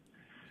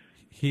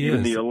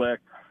even the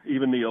elect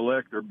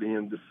are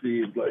being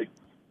deceived. Like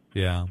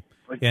and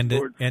the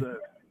Lord said.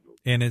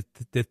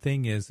 The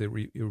thing is, it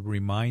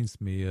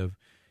reminds me of,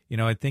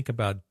 I think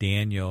about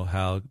Daniel,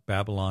 how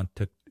Babylon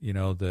took,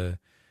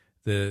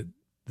 the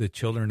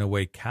children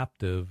away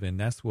captive, and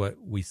that's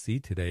what we see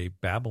today.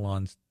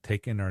 Babylon's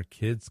taken our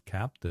kids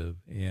captive,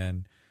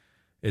 and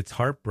it's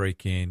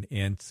heartbreaking.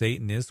 And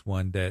Satan is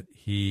one that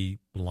he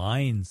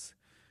blinds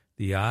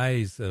the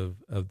eyes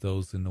of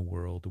those in the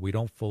world. We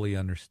don't fully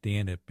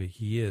understand it, but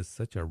he is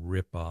such a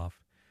ripoff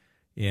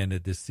and a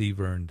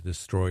deceiver and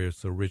destroyer.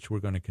 So, Rich, we're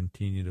going to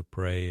continue to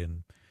pray,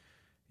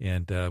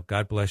 and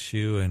God bless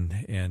you,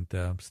 and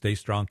stay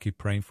strong. Keep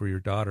praying for your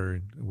daughter,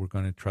 and we're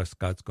going to trust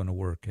God's going to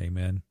work.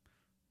 Amen.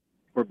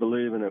 We're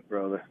believing it,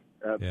 brother.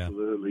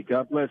 Absolutely. Yeah.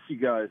 God bless you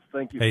guys.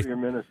 Thank you for your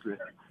ministry.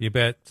 You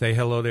bet. Say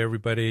hello to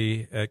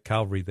everybody at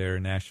Calvary there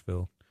in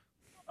Nashville.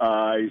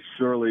 I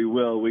surely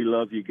will. We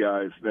love you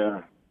guys,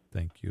 man.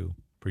 Thank you.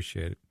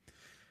 Appreciate it.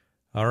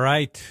 All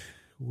right.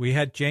 We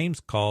had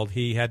James called.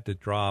 He had to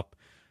drop.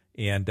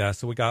 And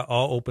so we got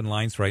all open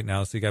lines right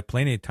now. So you got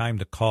plenty of time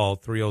to call.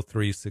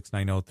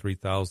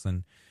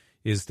 303-690-3000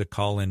 is the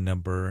call-in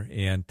number.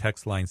 And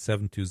text line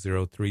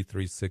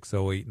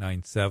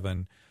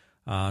 720-336-0897.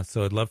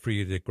 So I'd love for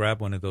you to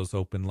grab one of those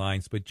open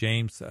lines. But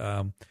James,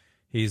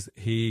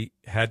 he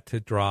had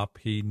to drop.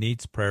 He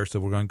needs prayer. So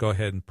we're going to go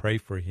ahead and pray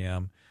for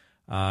him.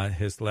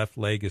 His left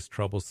leg is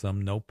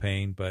troublesome, no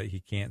pain, but he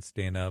can't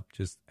stand up.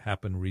 Just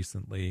happened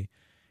recently.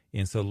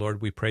 And so,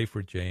 Lord, we pray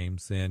for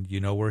James, and you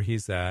know where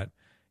he's at.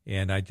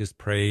 And I just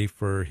pray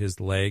for his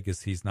leg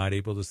as he's not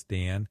able to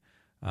stand.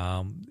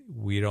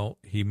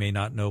 He may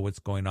not know what's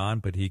going on,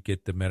 but he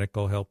get the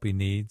medical help he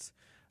needs,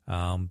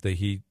 that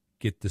he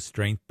get the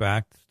strength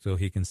back so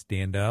he can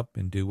stand up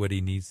and do what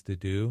he needs to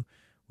do.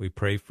 We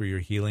pray for your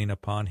healing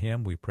upon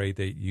him. We pray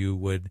that you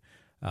would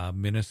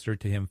minister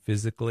to him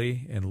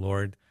physically, and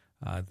Lord,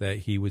 that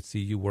he would see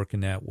you work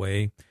in that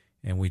way.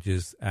 And we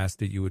just ask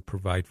that you would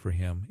provide for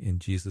him in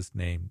Jesus'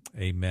 name.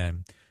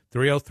 Amen.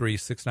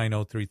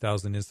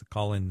 303-690-3000 is the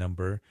call-in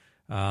number.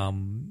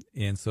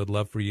 And so I'd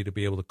love for you to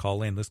be able to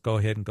call in. Let's go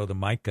ahead and go to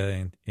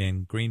Micah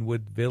in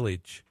Greenwood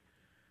Village.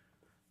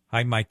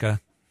 Hi,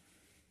 Micah.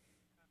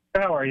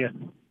 How are you?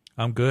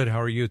 I'm good.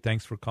 How are you?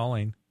 Thanks for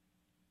calling.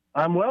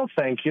 I'm well,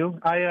 thank you.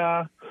 I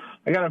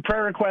got a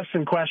prayer request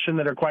and question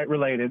that are quite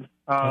related.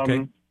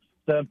 Okay.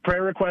 The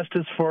prayer request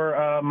is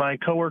for my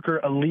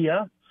coworker,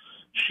 Aaliyah.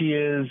 She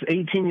is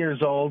 18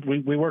 years old.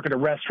 We work at a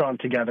restaurant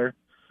together.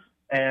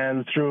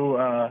 And through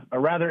a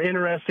rather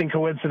interesting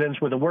coincidence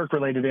with a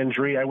work-related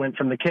injury, I went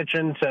from the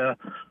kitchen to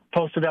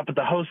posted up at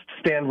the host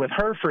stand with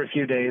her for a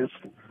few days.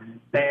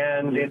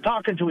 And in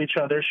talking to each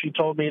other, she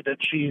told me that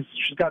she's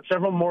got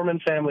several Mormon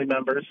family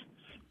members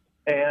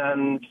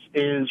and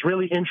is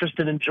really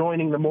interested in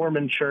joining the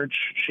Mormon church.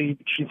 She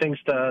thinks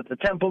the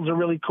temples are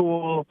really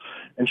cool,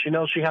 and she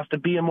knows she has to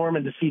be a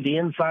Mormon to see the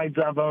insides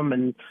of them,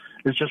 and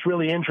is just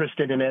really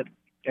interested in it.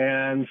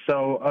 And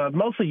so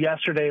mostly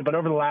yesterday, but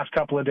over the last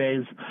couple of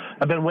days,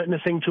 I've been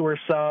witnessing to her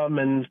some.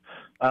 And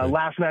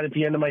last night at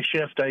the end of my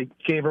shift, I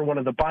gave her one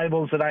of the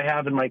Bibles that I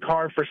have in my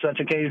car for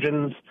such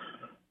occasions.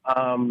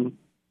 I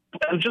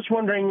was just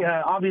wondering,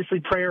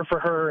 obviously, prayer for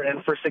her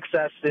and for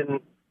success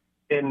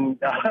in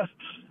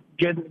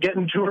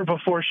getting to her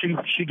before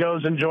she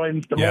goes and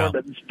joins the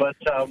Mormons. But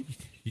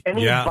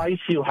any advice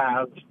you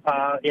have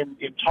in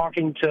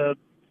talking to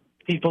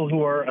people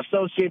who are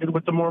associated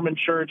with the Mormon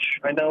church?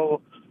 I know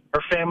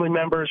her family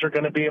members are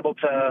going to be able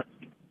to,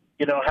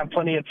 have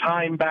plenty of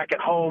time back at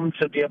home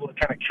to be able to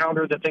kind of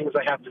counter the things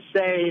I have to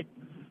say.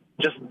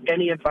 Just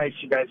any advice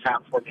you guys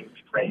have for me would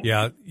be great.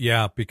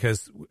 Yeah,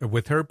 because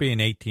with her being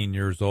 18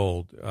 years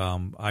old,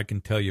 I can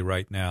tell you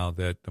right now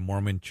that the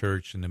Mormon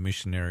church and the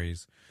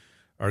missionaries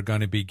are going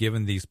to be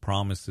giving these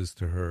promises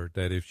to her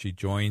that if she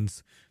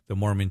joins the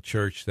Mormon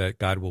church, that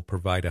God will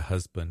provide a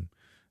husband.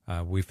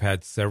 We've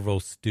had several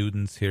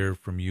students here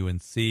from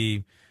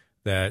UNC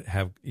that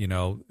have,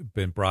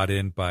 been brought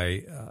in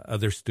by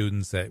other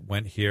students that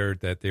went here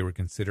that they were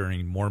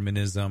considering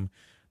Mormonism.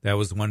 That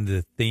was one of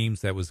the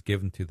themes that was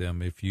given to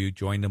them. If you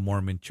join the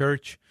Mormon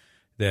church,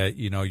 that,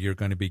 you're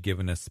going to be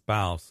given a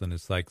spouse. And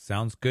it's like,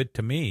 sounds good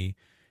to me.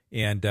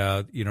 And,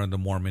 the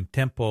Mormon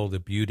temple,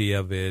 the beauty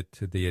of it,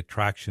 the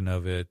attraction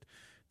of it,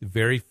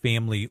 very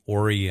family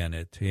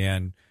oriented.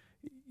 And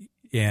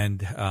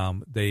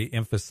they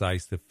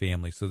emphasize the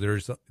family. So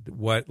there's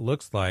what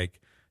looks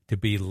like to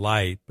be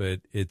light,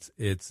 but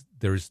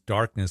there's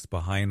darkness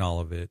behind all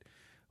of it.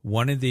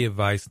 One of the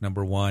advice,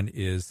 number one,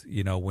 is,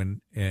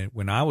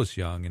 when I was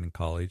young and in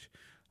college,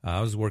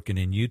 I was working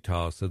in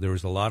Utah, so there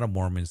was a lot of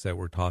Mormons that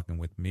were talking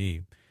with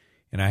me.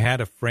 And I had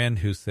a friend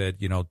who said,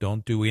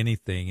 don't do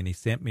anything. And he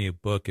sent me a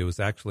book. It was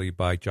actually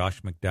by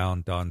Josh McDowell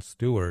and Don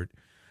Stewart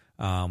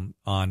on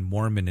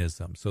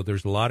Mormonism. So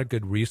there's a lot of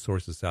good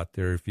resources out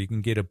there. If you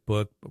can get a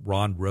book,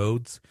 Ron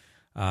Rhodes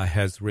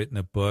has written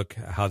a book,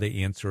 How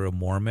to Answer a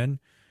Mormon,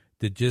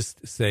 to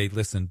just say,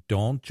 listen,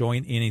 don't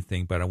join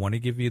anything, but I want to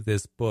give you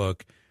this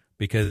book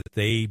because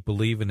they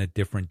believe in a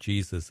different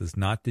Jesus. It's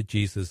not the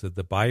Jesus of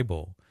the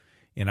Bible.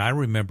 And I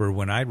remember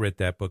when I read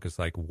that book, it's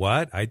like,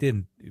 what? I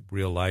didn't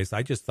realize.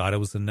 I just thought it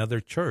was another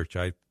church.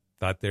 I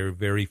thought they were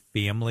very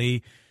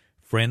family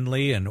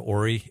friendly and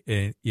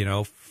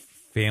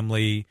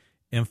family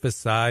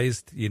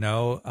emphasized,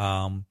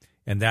 and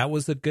that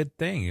was a good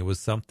thing. It was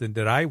something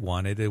that I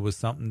wanted. It was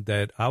something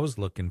that I was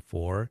looking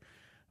for.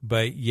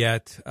 But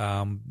yet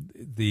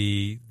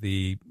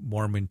the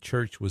Mormon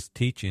church was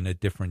teaching a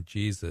different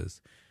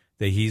Jesus,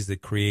 that he's the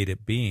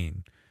created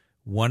being.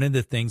 One of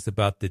the things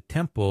about the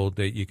temple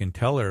that you can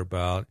tell her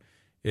about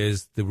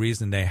is the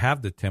reason they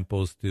have the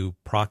temples to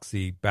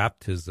proxy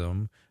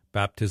baptism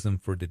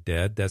for the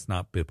dead. That's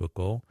not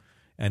biblical.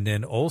 And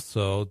then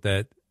also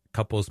that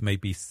couples may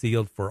be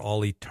sealed for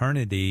all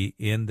eternity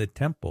in the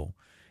temple.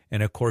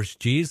 And of course,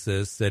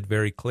 Jesus said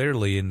very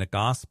clearly in the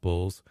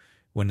Gospels,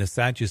 when the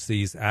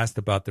Sadducees asked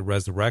about the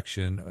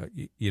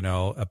resurrection,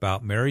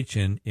 about marriage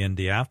in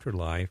the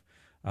afterlife,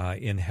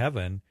 in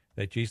heaven,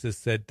 that Jesus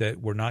said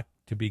that we're not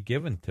to be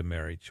given to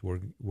marriage.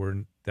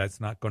 That's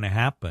not going to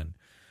happen.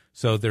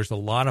 So there's a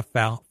lot of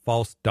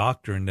false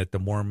doctrine that the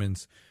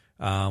Mormons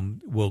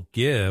will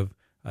give.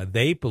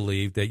 They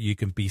believe that you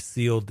can be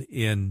sealed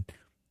in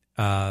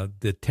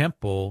the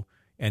temple,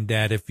 and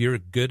that if you're a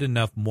good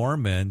enough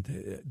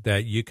Mormon,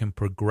 that you can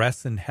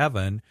progress in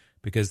heaven,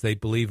 because they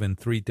believe in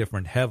 3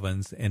 different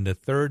heavens. And the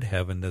third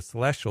heaven, the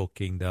celestial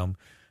kingdom,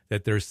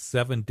 that there's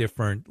 7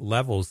 different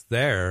levels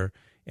there,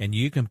 and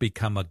you can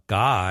become a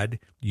god.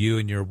 You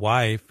and your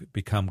wife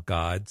become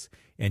gods,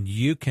 and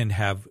you can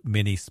have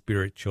many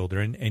spirit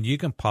children, and you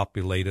can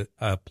populate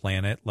a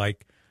planet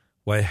like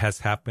what has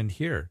happened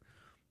here.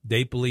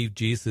 They believe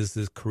Jesus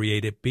is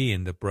created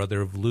being, the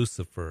brother of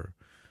Lucifer.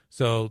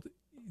 So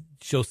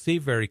she'll see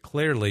very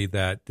clearly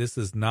that this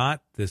is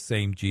not the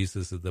same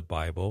Jesus of the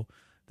Bible.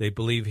 They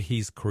believe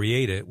he's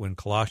created when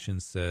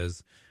Colossians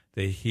says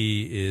that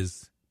he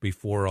is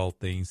before all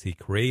things, he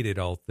created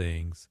all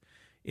things.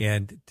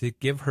 And to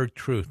give her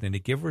truth and to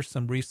give her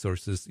some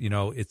resources,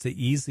 it's an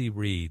easy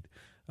read.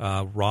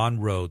 Ron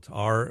Rhodes,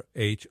 Rhodes.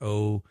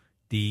 And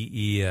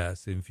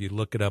if you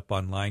look it up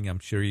online, I'm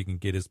sure you can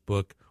get his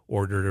book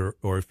ordered,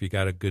 or if you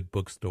got a good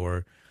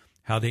bookstore,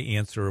 How to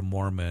Answer a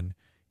Mormon,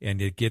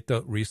 and you get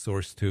the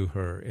resource to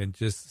her and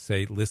just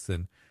say,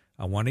 listen,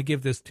 I want to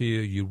give this to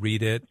you. You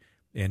read it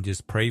and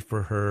just pray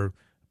for her,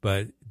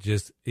 but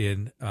just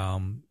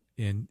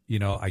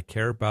I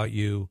care about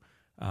you.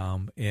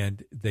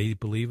 And they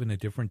believe in a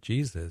different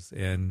Jesus,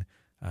 and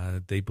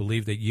they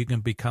believe that you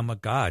can become a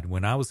God.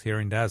 When I was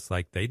hearing that, it's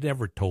like, they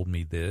never told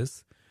me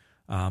this,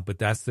 but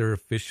that's their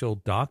official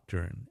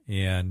doctrine.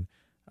 And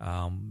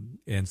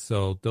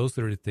so those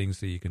are the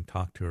things that you can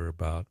talk to her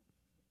about.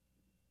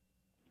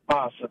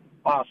 Awesome.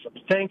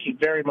 Thank you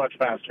very much,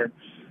 Pastor.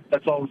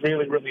 That's all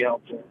really, really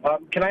helpful.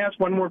 Can I ask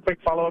one more quick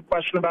follow-up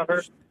question about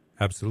her?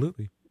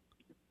 Absolutely.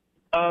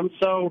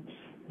 So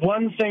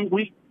one thing,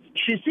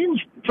 she seems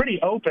pretty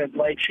open.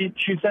 Like she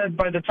said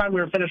by the time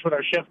we were finished with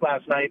our shift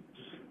last night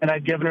and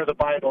I'd given her the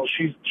Bible,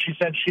 she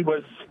said she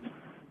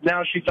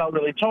felt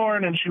really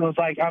torn, and she was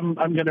like, I'm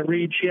going to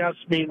read. She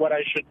asked me what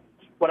I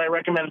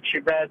recommended she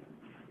read,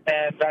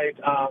 and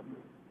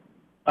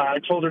I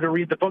told her to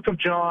read the book of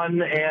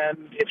John,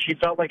 and if she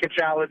felt like a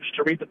challenge,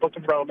 to read the book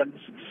of Romans.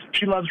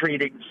 She loves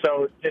reading,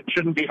 so it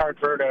shouldn't be hard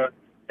for her to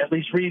at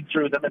least read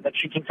through them, and then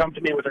she can come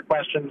to me with her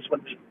questions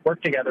when we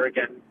work together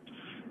again.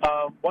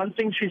 One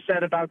thing she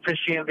said about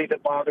Christianity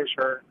that bothers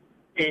her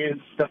is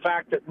the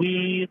fact that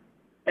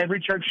every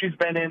church she's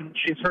been in,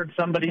 she's heard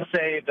somebody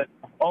say that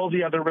all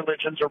the other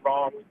religions are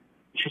wrong.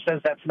 She says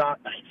that's not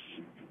nice.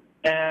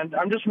 And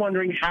I'm just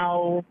wondering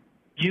how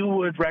you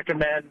would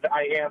recommend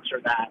I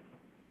answer that.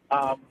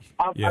 I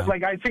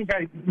think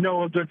I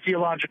know a good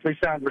theologically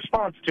sound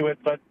response to it,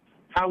 but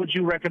how would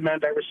you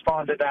recommend I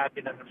respond to that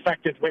in an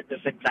effective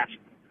witnessing fashion?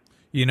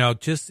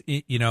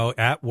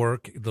 At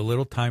work, the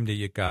little time that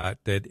you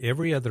got, that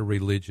every other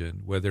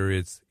religion, whether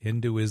it's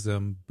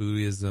Hinduism,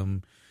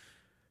 Buddhism,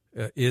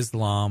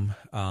 Islam,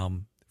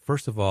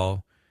 first of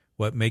all,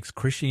 what makes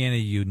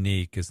Christianity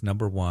unique is,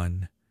 number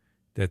one,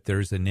 that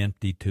there's an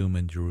empty tomb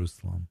in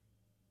Jerusalem.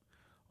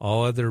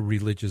 All other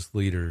religious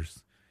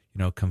leaders,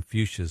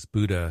 Confucius,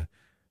 Buddha,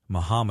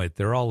 Muhammad,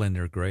 they're all in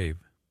their grave.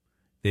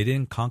 They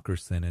didn't conquer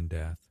sin and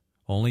death.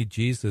 Only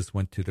Jesus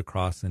went to the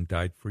cross and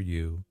died for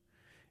you.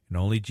 And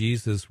only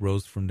Jesus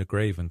rose from the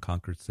grave and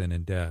conquered sin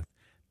and death.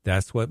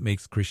 That's what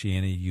makes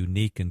Christianity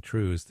unique and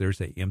true, is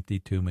there's an empty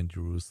tomb in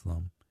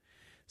Jerusalem.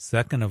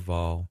 Second of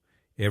all,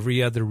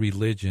 every other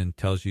religion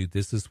tells you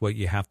this is what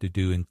you have to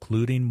do,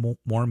 including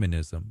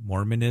Mormonism.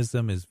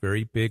 Mormonism is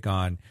very big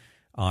on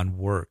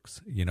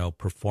works,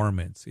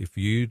 performance. If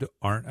you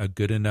aren't a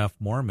good enough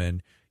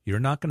Mormon, you're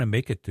not going to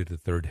make it to the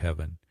third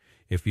heaven.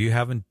 If you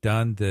haven't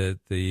done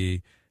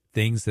the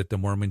things that the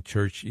Mormon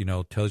church,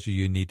 tells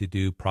you need to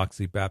do,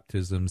 proxy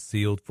baptism,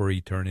 sealed for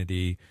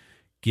eternity,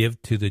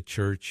 give to the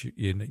church,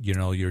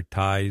 your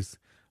tithes,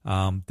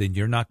 then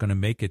you're not going to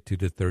make it to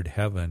the third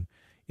heaven.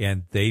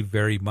 And they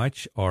very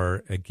much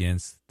are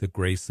against the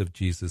grace of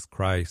Jesus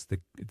Christ,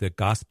 the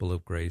gospel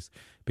of grace.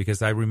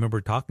 Because I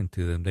remember talking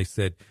to them. They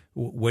said,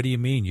 what do you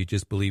mean you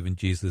just believe in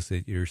Jesus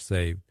that you're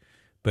saved?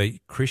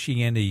 But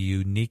Christianity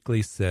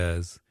uniquely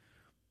says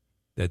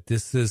that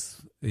this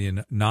is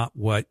not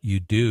what you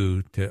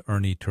do to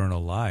earn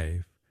eternal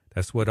life.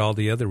 That's what all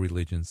the other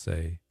religions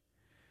say.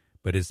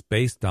 But it's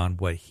based on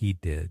what he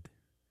did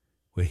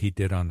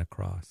on the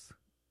cross.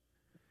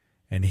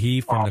 And he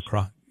from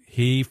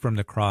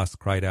the cross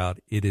cried out,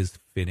 "It is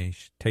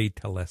finished, te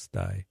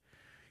telestai."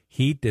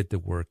 He did the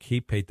work.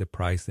 He paid the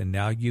price. And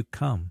now you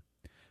come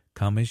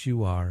as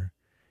you are,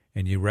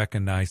 and you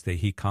recognize that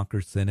he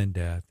conquered sin and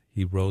death.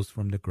 He rose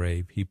from the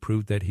grave. He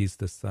proved that he's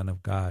the Son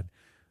of God.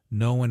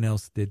 No one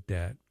else did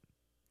that.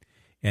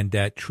 And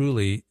that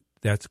truly,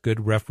 that's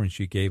good reference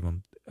you gave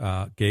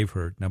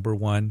her. Number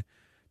one,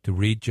 to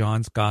read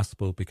John's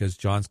gospel, because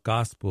John's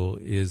gospel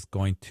is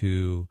going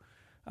to,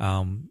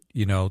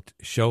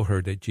 show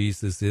her that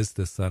Jesus is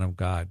the Son of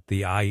God,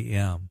 the I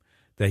am,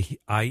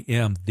 I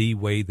am the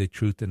way, the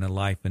truth, and the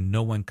life, and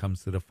no one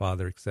comes to the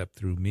Father except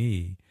through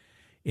me.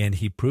 And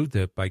he proved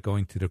it by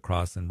going to the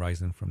cross and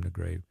rising from the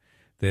grave,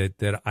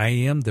 that I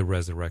am the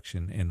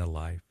resurrection and the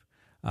life,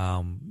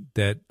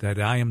 that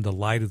I am the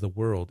light of the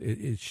world.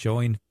 It's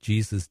showing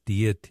Jesus'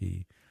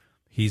 deity.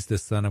 He's the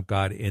Son of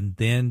God. And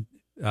then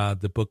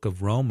the book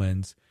of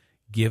Romans,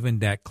 given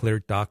that clear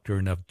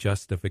doctrine of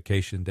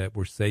justification, that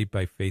we're saved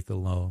by faith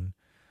alone.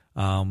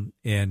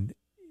 And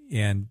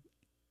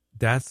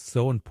that's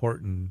so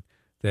important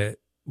that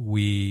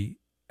we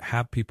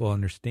have people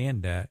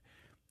understand that.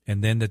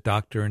 And then the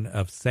doctrine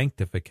of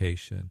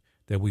sanctification,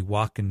 that we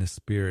walk in the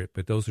Spirit.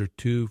 But those are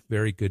two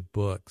very good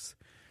books.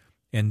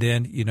 And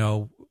then,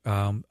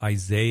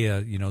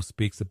 Isaiah,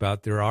 speaks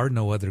about there are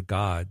no other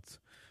gods,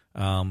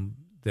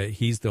 that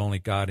he's the only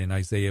God in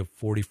Isaiah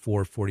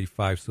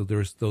 44:45. So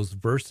there's those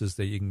verses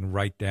that you can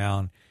write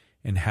down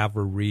and have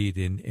her read.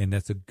 And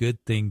that's a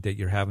good thing that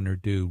you're having her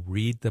do.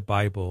 Read the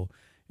Bible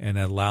and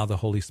allow the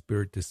Holy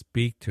Spirit to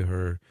speak to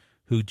her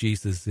who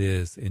Jesus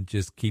is, and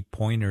just keep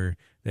pointing her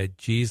that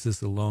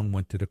Jesus alone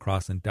went to the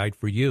cross and died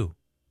for you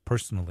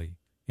personally,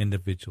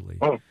 individually.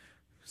 Oh.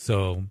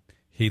 So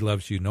he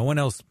loves you. No one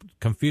else.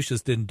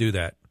 Confucius didn't do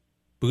that.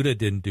 Buddha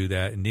didn't do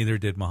that, and neither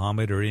did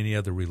Muhammad or any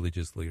other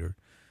religious leader.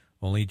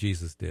 Only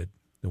Jesus did.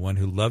 The one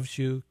who loves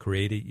you,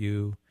 created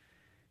you,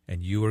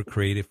 and you were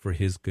created for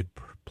his good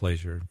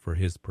pleasure, for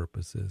his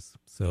purposes.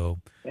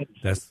 So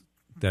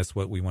that's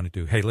what we want to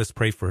do. Hey, let's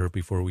pray for her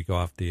before we go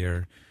off the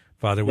air.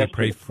 Father, we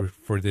pray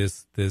for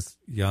this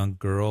young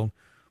girl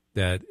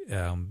that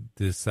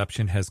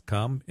deception has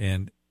come,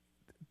 and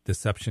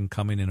deception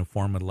coming in a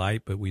form of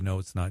light, but we know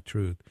it's not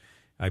truth.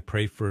 I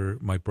pray for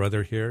my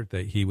brother here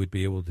that he would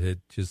be able to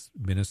just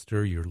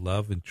minister your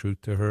love and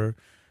truth to her,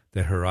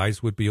 that her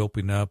eyes would be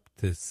opened up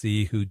to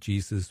see who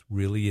Jesus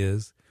really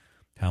is,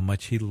 how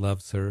much he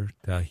loves her,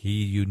 that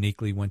he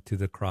uniquely went to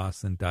the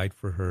cross and died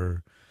for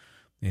her,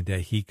 and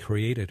that he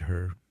created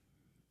her,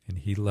 and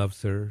he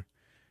loves her,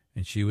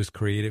 and she was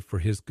created for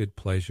his good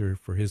pleasure,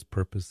 for his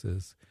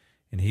purposes,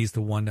 and he's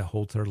the one that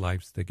holds our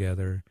lives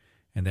together,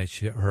 and that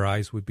her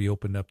eyes would be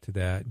opened up to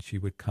that, and she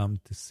would come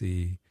to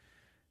see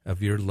of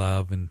your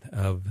love and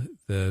of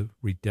the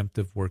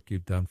redemptive work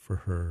you've done for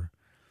her.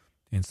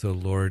 And so,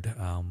 Lord,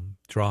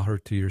 draw her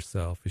to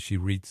yourself as she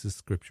reads the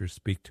scripture.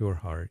 Speak to her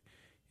heart.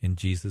 In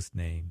Jesus'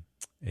 name,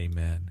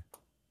 amen.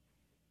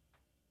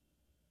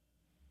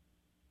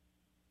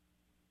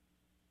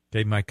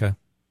 Okay, Micah,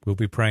 we'll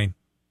be praying.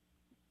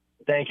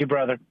 Thank you,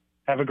 brother.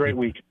 Have a great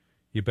week.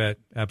 You bet.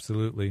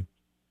 Absolutely.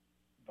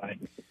 Bye.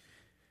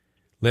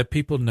 Let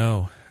people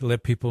know.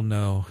 Let people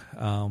know.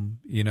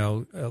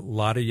 A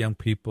lot of young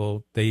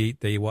people, they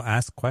will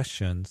ask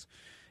questions,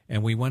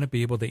 and we want to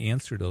be able to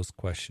answer those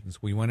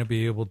questions. We want to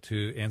be able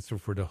to answer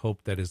for the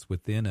hope that is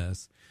within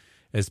us,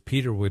 as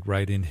Peter would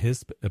write in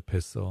his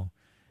epistle,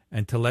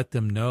 and to let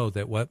them know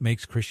that what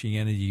makes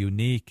Christianity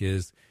unique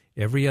is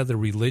every other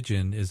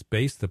religion is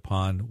based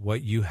upon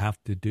what you have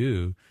to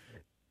do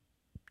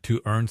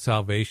to earn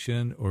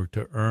salvation or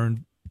to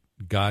earn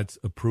God's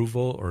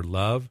approval or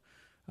love,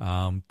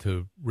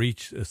 to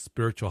reach a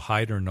spiritual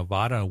height or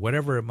nirvana,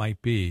 whatever it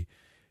might be.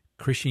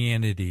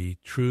 Christianity,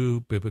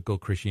 true biblical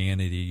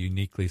Christianity,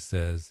 uniquely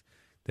says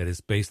that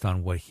it's based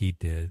on what he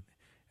did.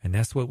 And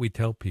that's what we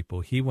tell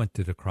people. He went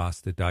to the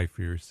cross to die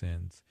for your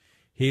sins.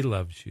 He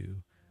loves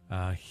you.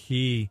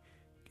 He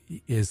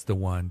is the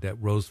one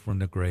that rose from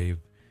the grave,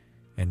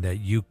 and that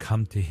you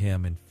come to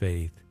him in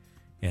faith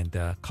and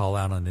call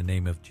out on the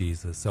name of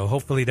Jesus. So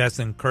hopefully that's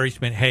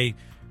encouragement. Hey,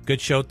 good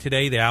show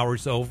today. The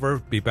hour's over.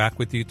 Be back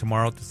with you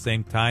tomorrow at the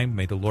same time.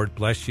 May the Lord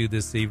bless you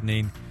this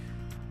evening.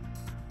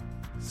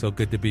 So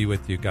good to be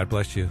with you. God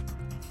bless you.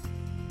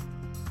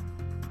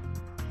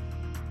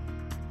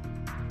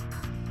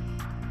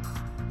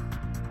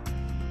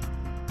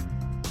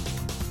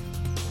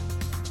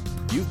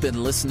 You've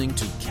been listening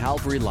to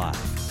Calvary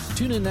Live.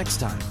 Tune in next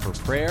time for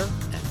prayer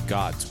and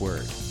God's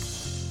Word.